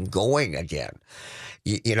machine going again.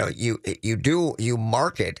 You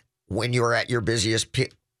market when you're at your busiest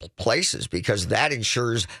places, because that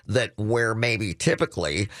ensures that where maybe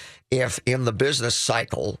typically, if in the business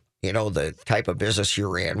cycle, the type of business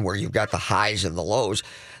you're in where you've got the highs and the lows,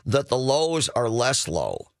 that the lows are less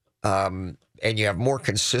low. And you have more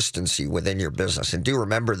consistency within your business. And do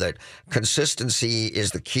remember that consistency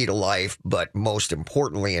is the key to life, but most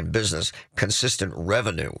importantly in business, consistent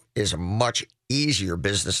revenue is a much easier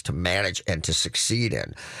business to manage and to succeed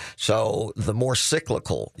in. So the more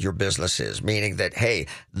cyclical your business is, meaning that, hey,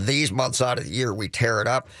 these months out of the year, we tear it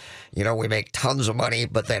up, we make tons of money,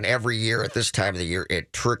 but then every year at this time of the year,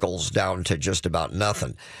 it trickles down to just about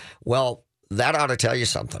nothing. Well, that ought to tell you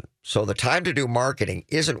something. So the time to do marketing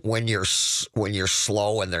isn't when you're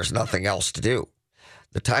slow and there's nothing else to do.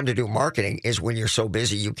 The time to do marketing is when you're so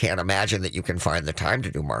busy you can't imagine that you can find the time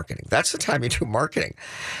to do marketing. That's the time you do marketing.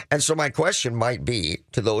 And so my question might be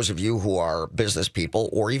to those of you who are business people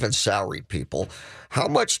or even salaried people, how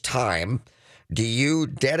much time do you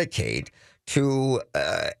dedicate to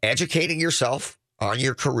educating yourself on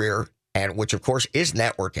your career, and which, of course, is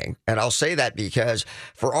networking? And I'll say that because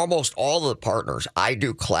for almost all the partners, I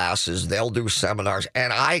do classes, they'll do seminars,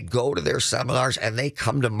 and I go to their seminars and they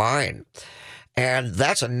come to mine. And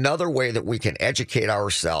that's another way that we can educate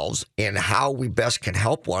ourselves in how we best can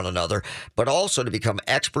help one another, but also to become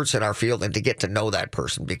experts in our field and to get to know that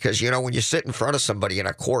person. Because, when you sit in front of somebody in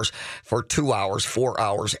a course for 2 hours, 4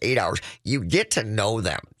 hours, 8 hours, you get to know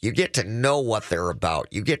them. You get to know what they're about.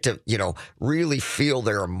 You get to, really feel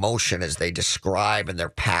their emotion as they describe and their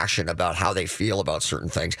passion about how they feel about certain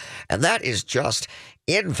things. And that is just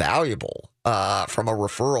invaluable from a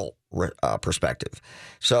referral perspective.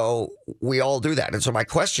 So we all do that. And so my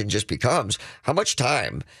question just becomes, how much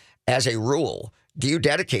time, as a rule, do you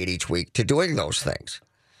dedicate each week to doing those things?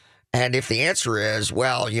 And if the answer is,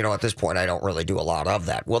 well, at this point, I don't really do a lot of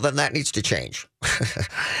that, well, then that needs to change.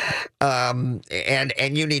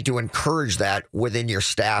 And you need to encourage that within your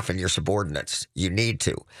staff and your subordinates. You need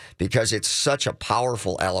to, because it's such a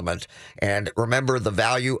powerful element. And remember, the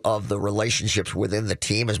value of the relationships within the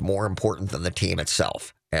team is more important than the team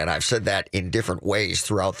itself. And I've said that in different ways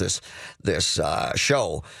throughout this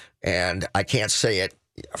show, and I can't say it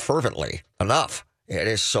fervently enough. It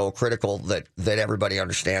is so critical that everybody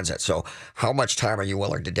understands that. So how much time are you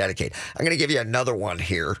willing to dedicate? I'm going to give you another one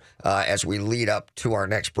here as we lead up to our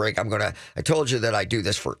next break. I told you that I do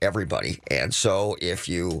this for everybody. And so if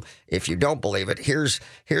you don't believe it, here's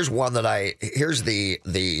one that here's the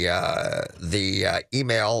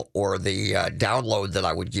email or the download that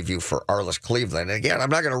I would give you for Arliss Cleveland. And again, I'm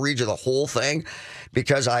not going to read you the whole thing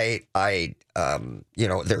because it's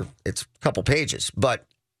a couple pages, but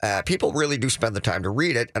people really do spend the time to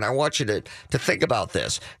read it, and I want you to think about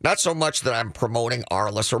this. Not so much that I'm promoting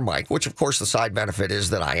Arliss or Mike, which of course the side benefit is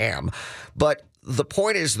that I am, but the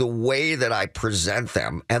point is the way that I present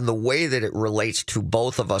them and the way that it relates to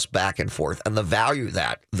both of us back and forth, and the value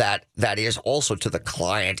that is also to the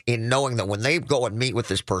client in knowing that when they go and meet with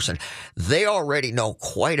this person, they already know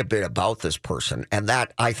quite a bit about this person. And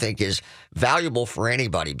that, I think, is valuable for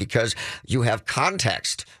anybody because you have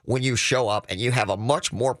context when you show up and you have a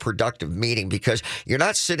much more productive meeting because you're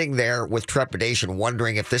not sitting there with trepidation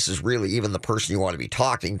wondering if this is really even the person you want to be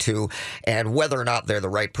talking to and whether or not they're the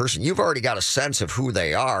right person. You've already got a sense of who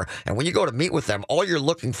they are. And when you go to meet with them, all you're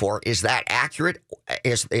looking for is that accurate.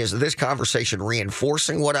 Is this conversation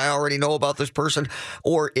reinforcing what I already know about this person,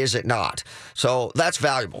 or is it not? So that's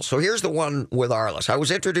valuable. So here's the one with Arliss. I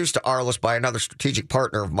was introduced to Arliss by another strategic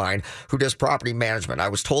partner of mine who does property management. I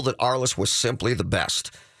was told that Arliss was simply the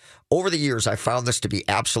best. Over the years, I found this to be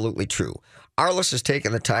absolutely true. Arliss has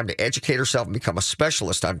taken the time to educate herself and become a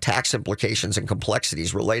specialist on tax implications and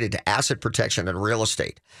complexities related to asset protection and real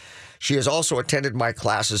estate. She has also attended my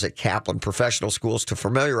classes at Kaplan Professional Schools to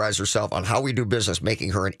familiarize herself on how we do business, making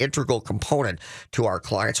her an integral component to our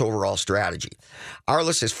clients' overall strategy.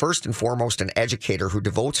 Arliss is first and foremost an educator who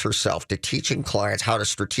devotes herself to teaching clients how to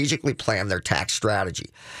strategically plan their tax strategy.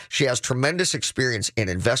 She has tremendous experience in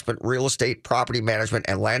investment, real estate, property management,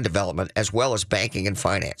 and land development, as well as banking and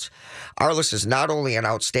finance. Arliss is not only an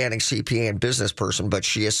outstanding CPA and business person, but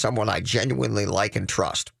she is someone I genuinely like and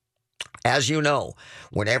trust. As you know,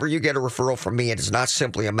 whenever you get a referral from me, it is not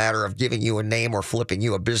simply a matter of giving you a name or flipping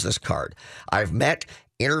you a business card. I've met,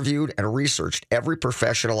 interviewed and researched every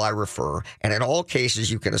professional I refer, and in all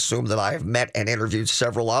cases, you can assume that I have met and interviewed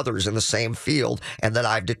several others in the same field, and that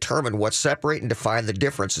I've determined what separate and define the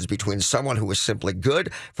differences between someone who is simply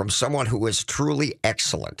good from someone who is truly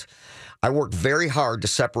excellent. I work very hard to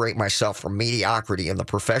separate myself from mediocrity, and the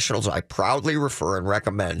professionals I proudly refer and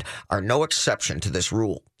recommend are no exception to this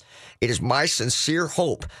rule. It is my sincere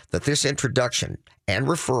hope that this introduction and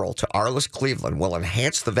referral to Arliss Cleveland will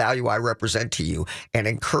enhance the value I represent to you and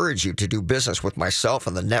encourage you to do business with myself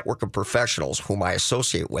and the network of professionals whom I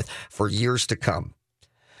associate with for years to come.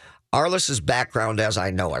 Arliss's background as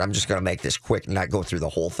I know it, I'm just going to make this quick and not go through the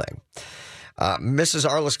whole thing. Mrs.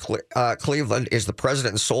 Arliss Cleveland is the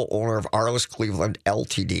president and sole owner of Arliss Cleveland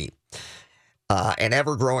Ltd., an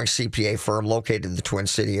ever-growing CPA firm located in the Twin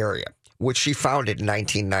City area, which she founded in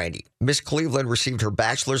 1990. Ms. Cleveland received her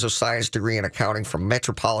Bachelor's of Science degree in accounting from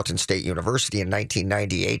Metropolitan State University in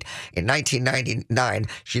 1998. In 1999,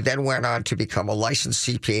 she then went on to become a licensed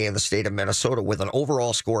CPA in the state of Minnesota with an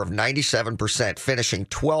overall score of 97%, finishing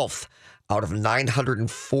 12th out of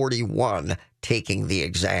 941 taking the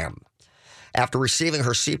exam. After receiving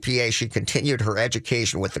her CPA, she continued her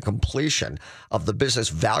education with the completion of the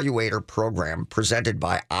Business Valuator program presented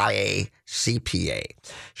by IACPA.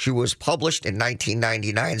 She was published in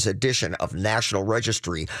 1999's edition of National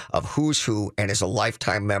Registry of Who's Who and is a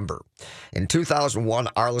lifetime member. In 2001,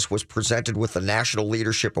 Arliss was presented with the National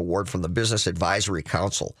Leadership Award from the Business Advisory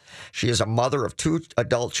Council. She is a mother of 2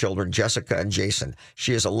 adult children, Jessica and Jason.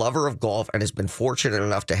 She is a lover of golf and has been fortunate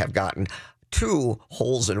enough to have gotten 2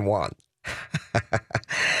 holes in one.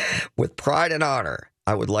 With pride and honor,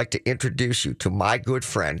 I would like to introduce you to my good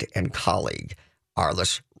friend and colleague,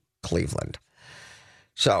 Arliss Cleveland.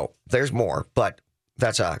 So there's more, but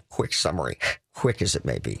that's a quick summary, quick as it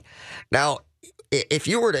may be. Now, if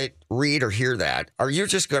you were to read or hear that, are you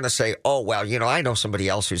just going to say, oh, well, I know somebody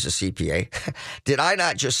else who's a CPA? Did I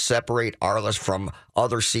not just separate Arliss from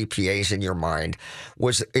other CPAs in your mind?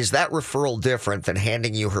 Is that referral different than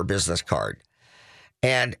handing you her business card?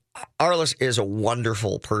 And Arliss is a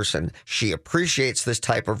wonderful person. She appreciates this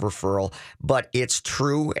type of referral, but it's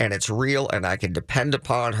true and it's real, and I can depend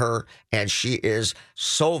upon her, and she is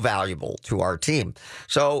so valuable to our team.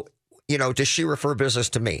 So, does she refer business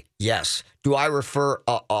to me? Yes. Do I refer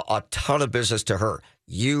a ton of business to her?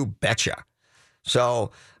 You betcha. So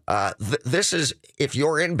this is, if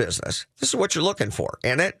you're in business, this is what you're looking for,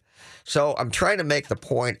 isn't it? So I'm trying to make the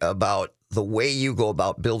point about the way you go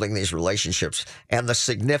about building these relationships and the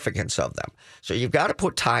significance of them. So you've got to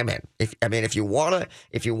put time in. If you want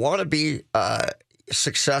to be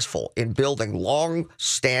successful in building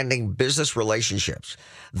long-standing business relationships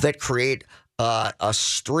that create a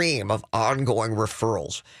stream of ongoing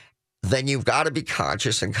referrals, then you've got to be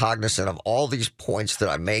conscious and cognizant of all these points that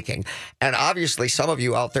I'm making. And obviously, some of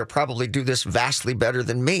you out there probably do this vastly better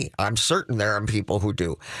than me. I'm certain there are people who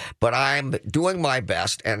do. But I'm doing my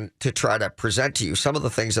best and to try to present to you some of the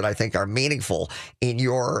things that I think are meaningful in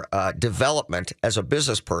your development as a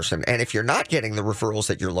business person. And if you're not getting the referrals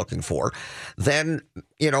that you're looking for, then,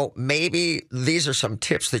 maybe these are some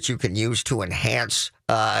tips that you can use to enhance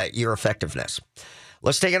your effectiveness.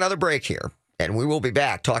 Let's take another break here. And we will be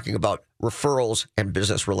back talking about referrals and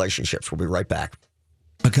business relationships. We'll be right back.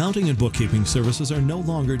 Accounting and bookkeeping services are no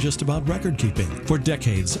longer just about record keeping. For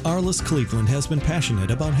decades, Arliss Cleveland has been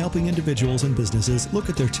passionate about helping individuals and businesses look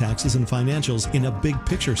at their taxes and financials in a big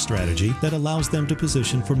picture strategy that allows them to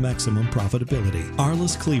position for maximum profitability.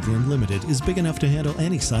 Arliss Cleveland Limited is big enough to handle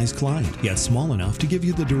any size client, yet small enough to give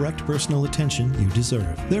you the direct personal attention you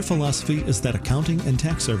deserve. Their philosophy is that accounting and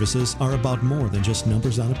tax services are about more than just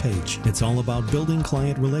numbers on a page. It's all about building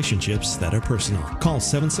client relationships that are personal. Call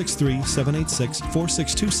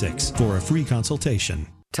 763-786-4626 for a free consultation.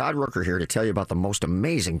 Todd Rooker here to tell you about the most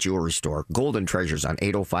amazing jewelry store, Golden Treasures on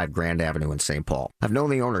 805 Grand Avenue in St. Paul. I've known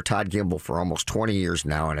the owner, Todd Gimble, for almost 20 years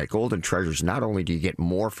now, and at Golden Treasures, not only do you get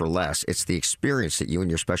more for less, it's the experience that you and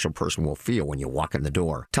your special person will feel when you walk in the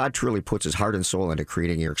door. Todd truly puts his heart and soul into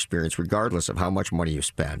creating your experience regardless of how much money you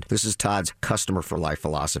spend. This is Todd's customer for life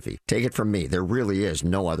philosophy. Take it from me, there really is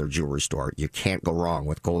no other jewelry store. You can't go wrong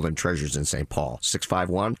with Golden Treasures in St. Paul.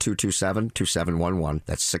 651-227-2711.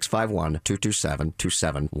 That's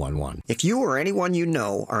 651-227-2711. If you or anyone you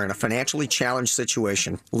know are in a financially challenged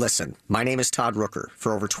situation, listen. My name is Todd Rooker.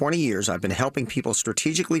 For over 20 years, I've been helping people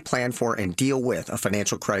strategically plan for and deal with a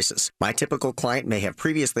financial crisis. My typical client may have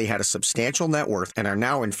previously had a substantial net worth and are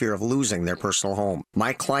now in fear of losing their personal home.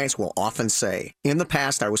 My clients will often say, in the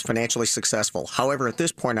past, I was financially successful. However, at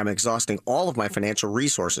this point, I'm exhausting all of my financial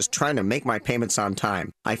resources trying to make my payments on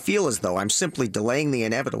time. I feel as though I'm simply delaying the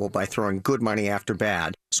inevitable by throwing good money after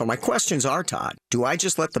bad. So my questions are, Todd, do I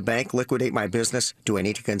just let the bank liquidate my business? Do I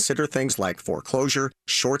need to consider things like foreclosure,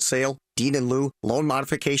 short sale, deed in lieu, loan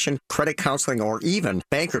modification, credit counseling, or even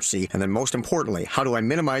bankruptcy? And then most importantly, how do I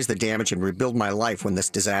minimize the damage and rebuild my life when this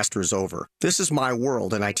disaster is over? This is my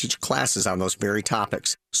world, and I teach classes on those very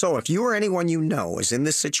topics. So if you or anyone you know is in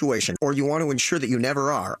this situation, or you want to ensure that you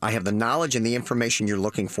never are, I have the knowledge and the information you're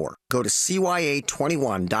looking for. Go to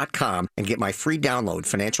CYA21.com and get my free download,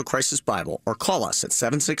 Financial Crisis Bible, or call us at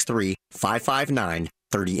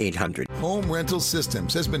 763-559-3800. Home Rental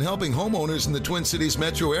Systems has been helping homeowners in the Twin Cities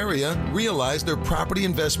metro area realize their property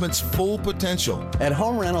investment's full potential. At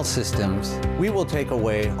Home Rental Systems, we will take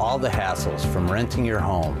away all the hassles from renting your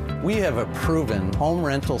home. We have a proven home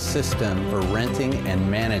rental system for renting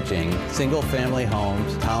and managing single-family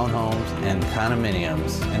homes, townhomes, and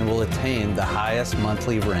condominiums, and will attain the highest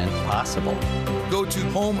monthly rent possible. Go to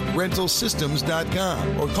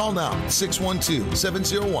homerentalsystems.com or call now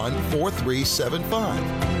 612-701-4375.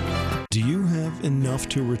 Do you have enough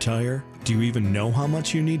to retire? Do you even know how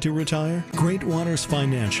much you need to retire? Great Waters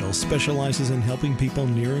Financial specializes in helping people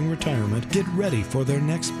nearing retirement get ready for their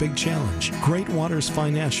next big challenge. Great Waters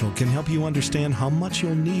Financial can help you understand how much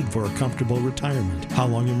you'll need for a comfortable retirement, how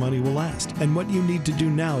long your money will last, and what you need to do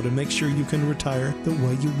now to make sure you can retire the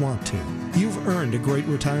way you want to. You've earned a great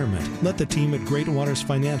retirement. Let the team at Great Waters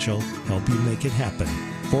Financial help you make it happen.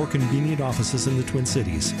 4 convenient offices in the Twin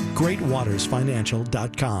Cities.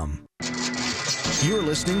 GreatWatersFinancial.com. You're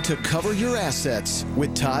listening to Cover Your Assets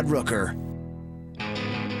with Todd Rooker.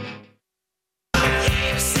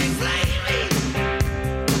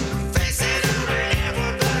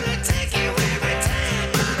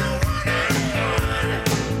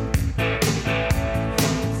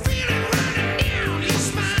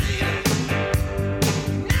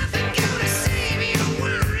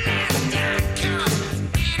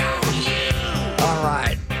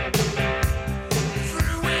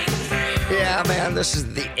 This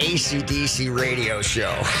is the AC/DC radio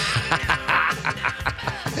show.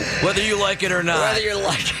 Whether you like it or not. Whether you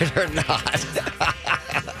like it or not.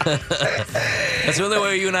 That's the only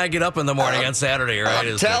way you and I get up in the morning on Saturday, right?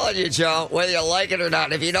 I'm telling you, Joe, whether you like it or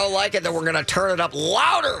not. If you don't like it, then we're going to turn it up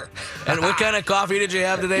louder. And what kind of coffee did you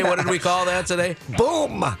have today? What did we call that today?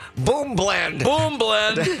 Boom. Boom blend. Boom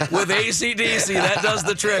blend with AC/DC. That does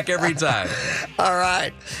the trick every time. All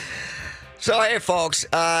right. So, hey, folks,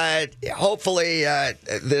 hopefully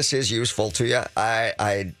this is useful to you. I,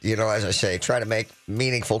 as I say, try to make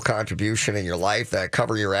meaningful contribution in your life. That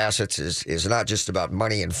Cover Your Assets is not just about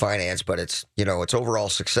money and finance, but it's overall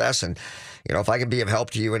success. And, if I can be of help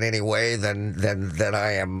to you in any way, then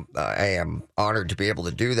I am honored to be able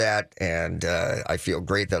to do that. And I feel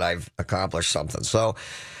great that I've accomplished something. So,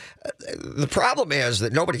 the problem is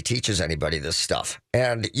that nobody teaches anybody this stuff.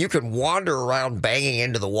 And you can wander around banging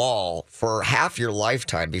into the wall for half your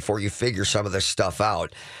lifetime before you figure some of this stuff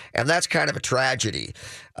out. And that's kind of a tragedy.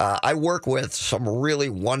 I work with some really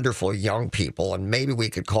wonderful young people, and maybe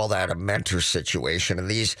we could call that a mentor situation. And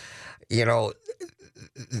these,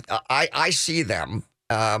 I see them,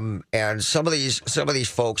 and some of these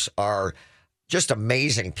folks are just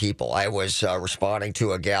amazing people. I was responding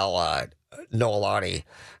to a gal, Noelani,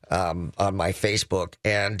 on my Facebook,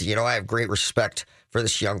 and I have great respect for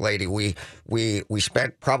this young lady. We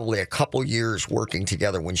spent probably a couple years working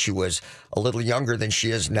together when she was a little younger than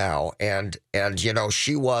she is now, and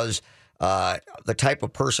she was the type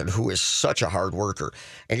of person who is such a hard worker.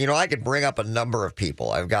 And I could bring up a number of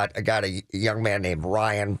people. I got a young man named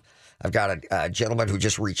Ryan. I've got a gentleman who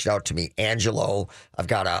just reached out to me, Angelo. I've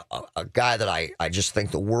got a guy that I just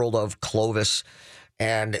think the world of, Clovis.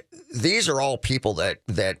 And these are all people that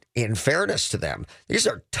in fairness to them, these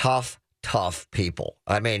are tough people.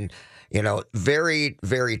 I mean, very,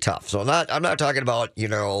 very tough. So I'm not talking about,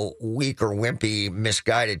 weak or wimpy,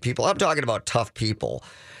 misguided people. I'm talking about tough people.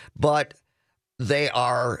 But they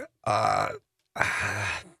are, I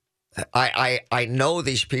know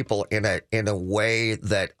these people in a way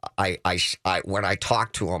that I when I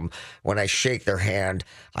talk to them, when I shake their hand,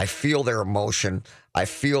 I feel their emotion, I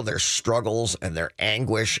feel their struggles and their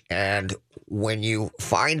anguish. And when you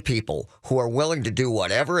find people who are willing to do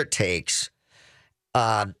whatever it takes,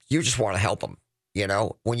 you just want to help them.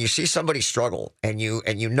 When you see somebody struggle and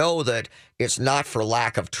you know that it's not for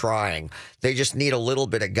lack of trying, they just need a little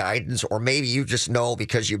bit of guidance, or maybe you just know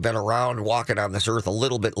because you've been around walking on this earth a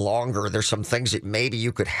little bit longer, there's some things that maybe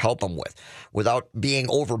you could help them with without being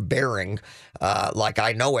overbearing, like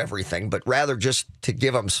I know everything, but rather just to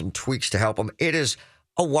give them some tweaks to help them. It is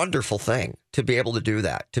a wonderful thing to be able to do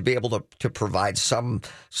that, to be able to provide some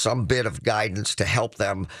bit of guidance to help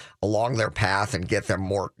them along their path and get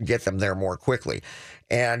them there more quickly.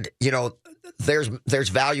 And, there's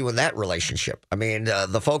value in that relationship. I mean,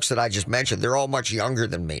 the folks that I just mentioned, they're all much younger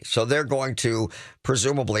than me. So they're going to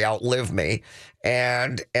presumably outlive me.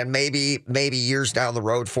 And maybe years down the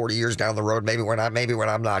road, 40 years down the road, maybe when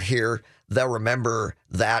I'm not here, they'll remember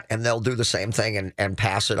that and they'll do the same thing and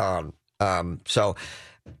pass it on. So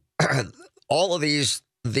all of these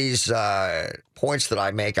points that I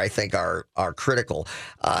make, I think are critical.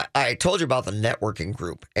 I told you about the networking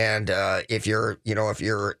group, and if you're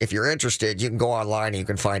interested, you can go online and you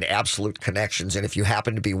can find Absolute Connections. And if you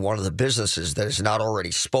happen to be one of the businesses that is not already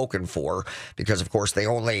spoken for, because of course they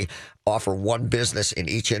only offer one business in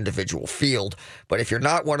each individual field. But if you're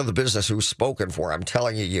not one of the business who's spoken for, I'm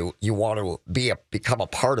telling you, you want to become a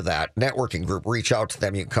part of that networking group. Reach out to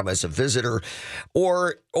them. You can come as a visitor,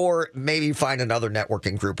 or maybe find another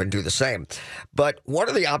networking group and do the same. But one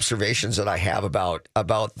of the observations that I have about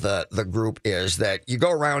the group is that you go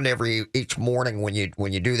around each morning when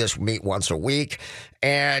you do this, meet once a week,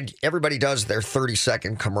 and everybody does their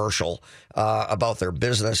 30-second commercial about their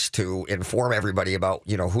business to inform everybody about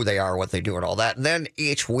who they are, what they do, and all that. And then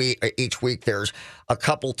each week there's a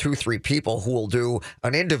couple, 2-3 people who will do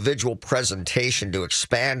an individual presentation to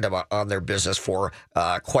expand on their business for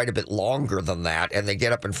quite a bit longer than that. And they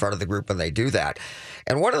get up in front of the group and they do that.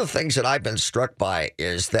 And one of the things that I've been struck by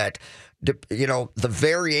is that the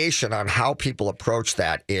variation on how people approach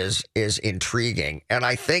that is intriguing. And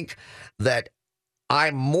I think that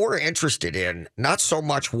I'm more interested in not so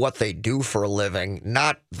much what they do for a living,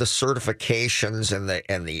 not the certifications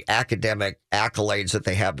and the academic accolades that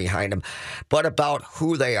they have behind them, but about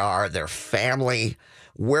who they are, their family,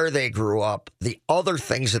 where they grew up, the other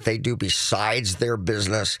things that they do besides their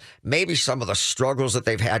business, maybe some of the struggles that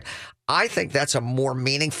they've had. I think that's a more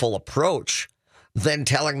meaningful approach than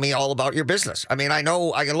telling me all about your business. I mean, I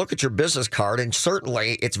know I can look at your business card, and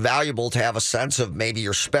certainly it's valuable to have a sense of maybe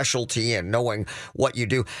your specialty and knowing what you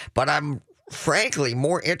do. But I'm frankly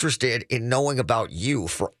more interested in knowing about you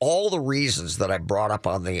for all the reasons that I brought up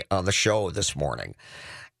on the show this morning.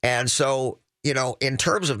 And so, in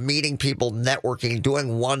terms of meeting people, networking,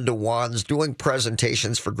 doing one-to-ones, doing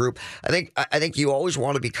presentations for group, I think you always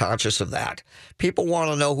want to be conscious of that. People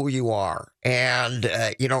want to know who you are. And,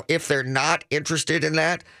 if they're not interested in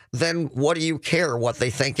that, then what do you care what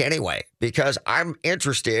they think anyway? Because I'm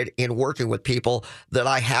interested in working with people that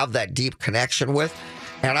I have that deep connection with,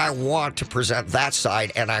 and I want to present that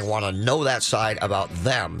side, and I want to know that side about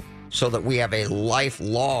them so that we have a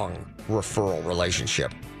lifelong referral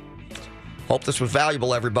relationship. Hope this was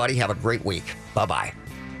valuable, everybody. Have a great week. Bye-bye.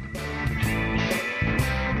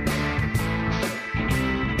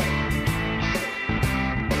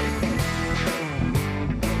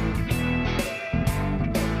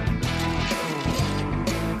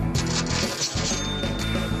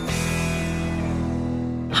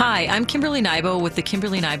 Hi, I'm Kimberly Nybo with the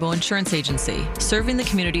Kimberly Nybo Insurance Agency, serving the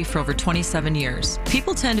community for over 27 years.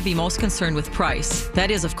 People tend to be most concerned with price. That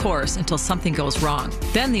is, of course, until something goes wrong.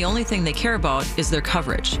 Then the only thing they care about is their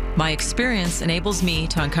coverage. My experience enables me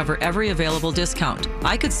to uncover every available discount.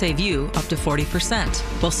 I could save you up to 40%,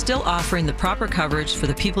 while still offering the proper coverage for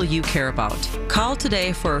the people you care about. Call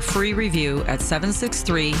today for a free review at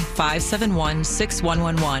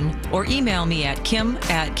 763-571-6111 or email me at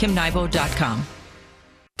kim@kimnybo.com.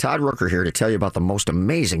 Todd Rooker here to tell you about the most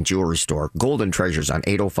amazing jewelry store, Golden Treasures on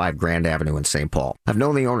 805 Grand Avenue in St. Paul. I've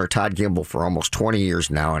known the owner, Todd Gimble, for almost 20 years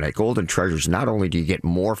now, and at Golden Treasures, not only do you get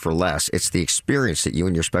more for less, it's the experience that you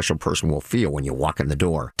and your special person will feel when you walk in the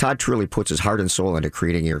door. Todd truly puts his heart and soul into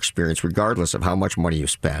creating your experience regardless of how much money you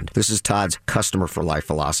spend. This is Todd's customer for life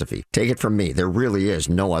philosophy. Take it from me, there really is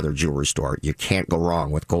no other jewelry store. You can't go wrong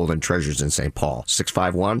with Golden Treasures in St. Paul.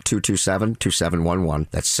 651-227-2711.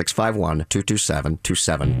 That's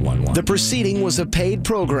 651-227-2711. The proceeding was a paid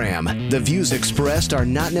program. The views expressed are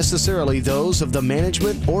not necessarily those of the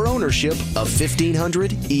management or ownership of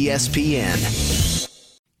 1500 ESPN.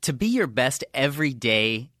 To be your best every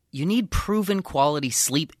day, you need proven quality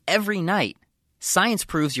sleep every night. Science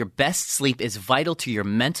proves your best sleep is vital to your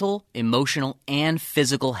mental, emotional, and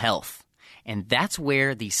physical health. And that's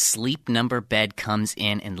where the Sleep Number bed comes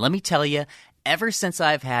in. And let me tell you, ever since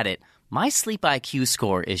I've had it, my sleep IQ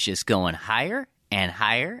score is just going higher and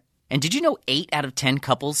higher. And did you know 8 out of 10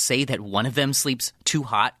 couples say that one of them sleeps too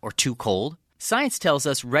hot or too cold? Science tells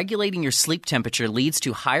us regulating your sleep temperature leads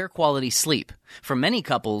to higher quality sleep. For many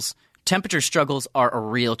couples, temperature struggles are a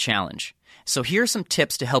real challenge. So here are some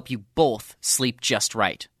tips to help you both sleep just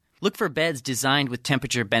right. Look for beds designed with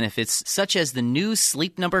temperature benefits such as the new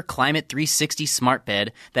Sleep Number Climate 360 smart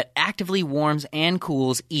bed that actively warms and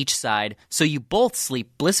cools each side so you both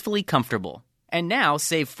sleep blissfully comfortable. And now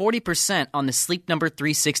save 40% on the Sleep Number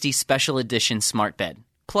 360 Special Edition smart bed.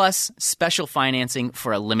 Plus, special financing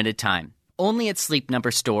for a limited time. Only at Sleep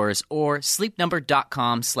Number stores or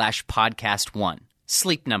sleepnumber.com/podcast1.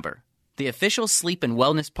 Sleep Number, the official sleep and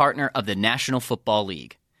wellness partner of the National Football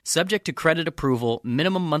League. Subject to credit approval,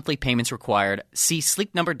 minimum monthly payments required. See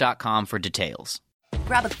sleepnumber.com for details.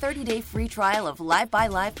 Grab a 30-day free trial of Live by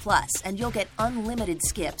Live Plus, and you'll get unlimited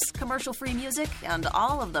skips, commercial-free music, and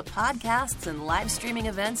all of the podcasts and live streaming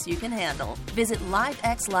events you can handle. Visit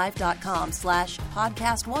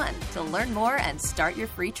livexlive.com/podcast1 to learn more and start your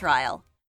free trial.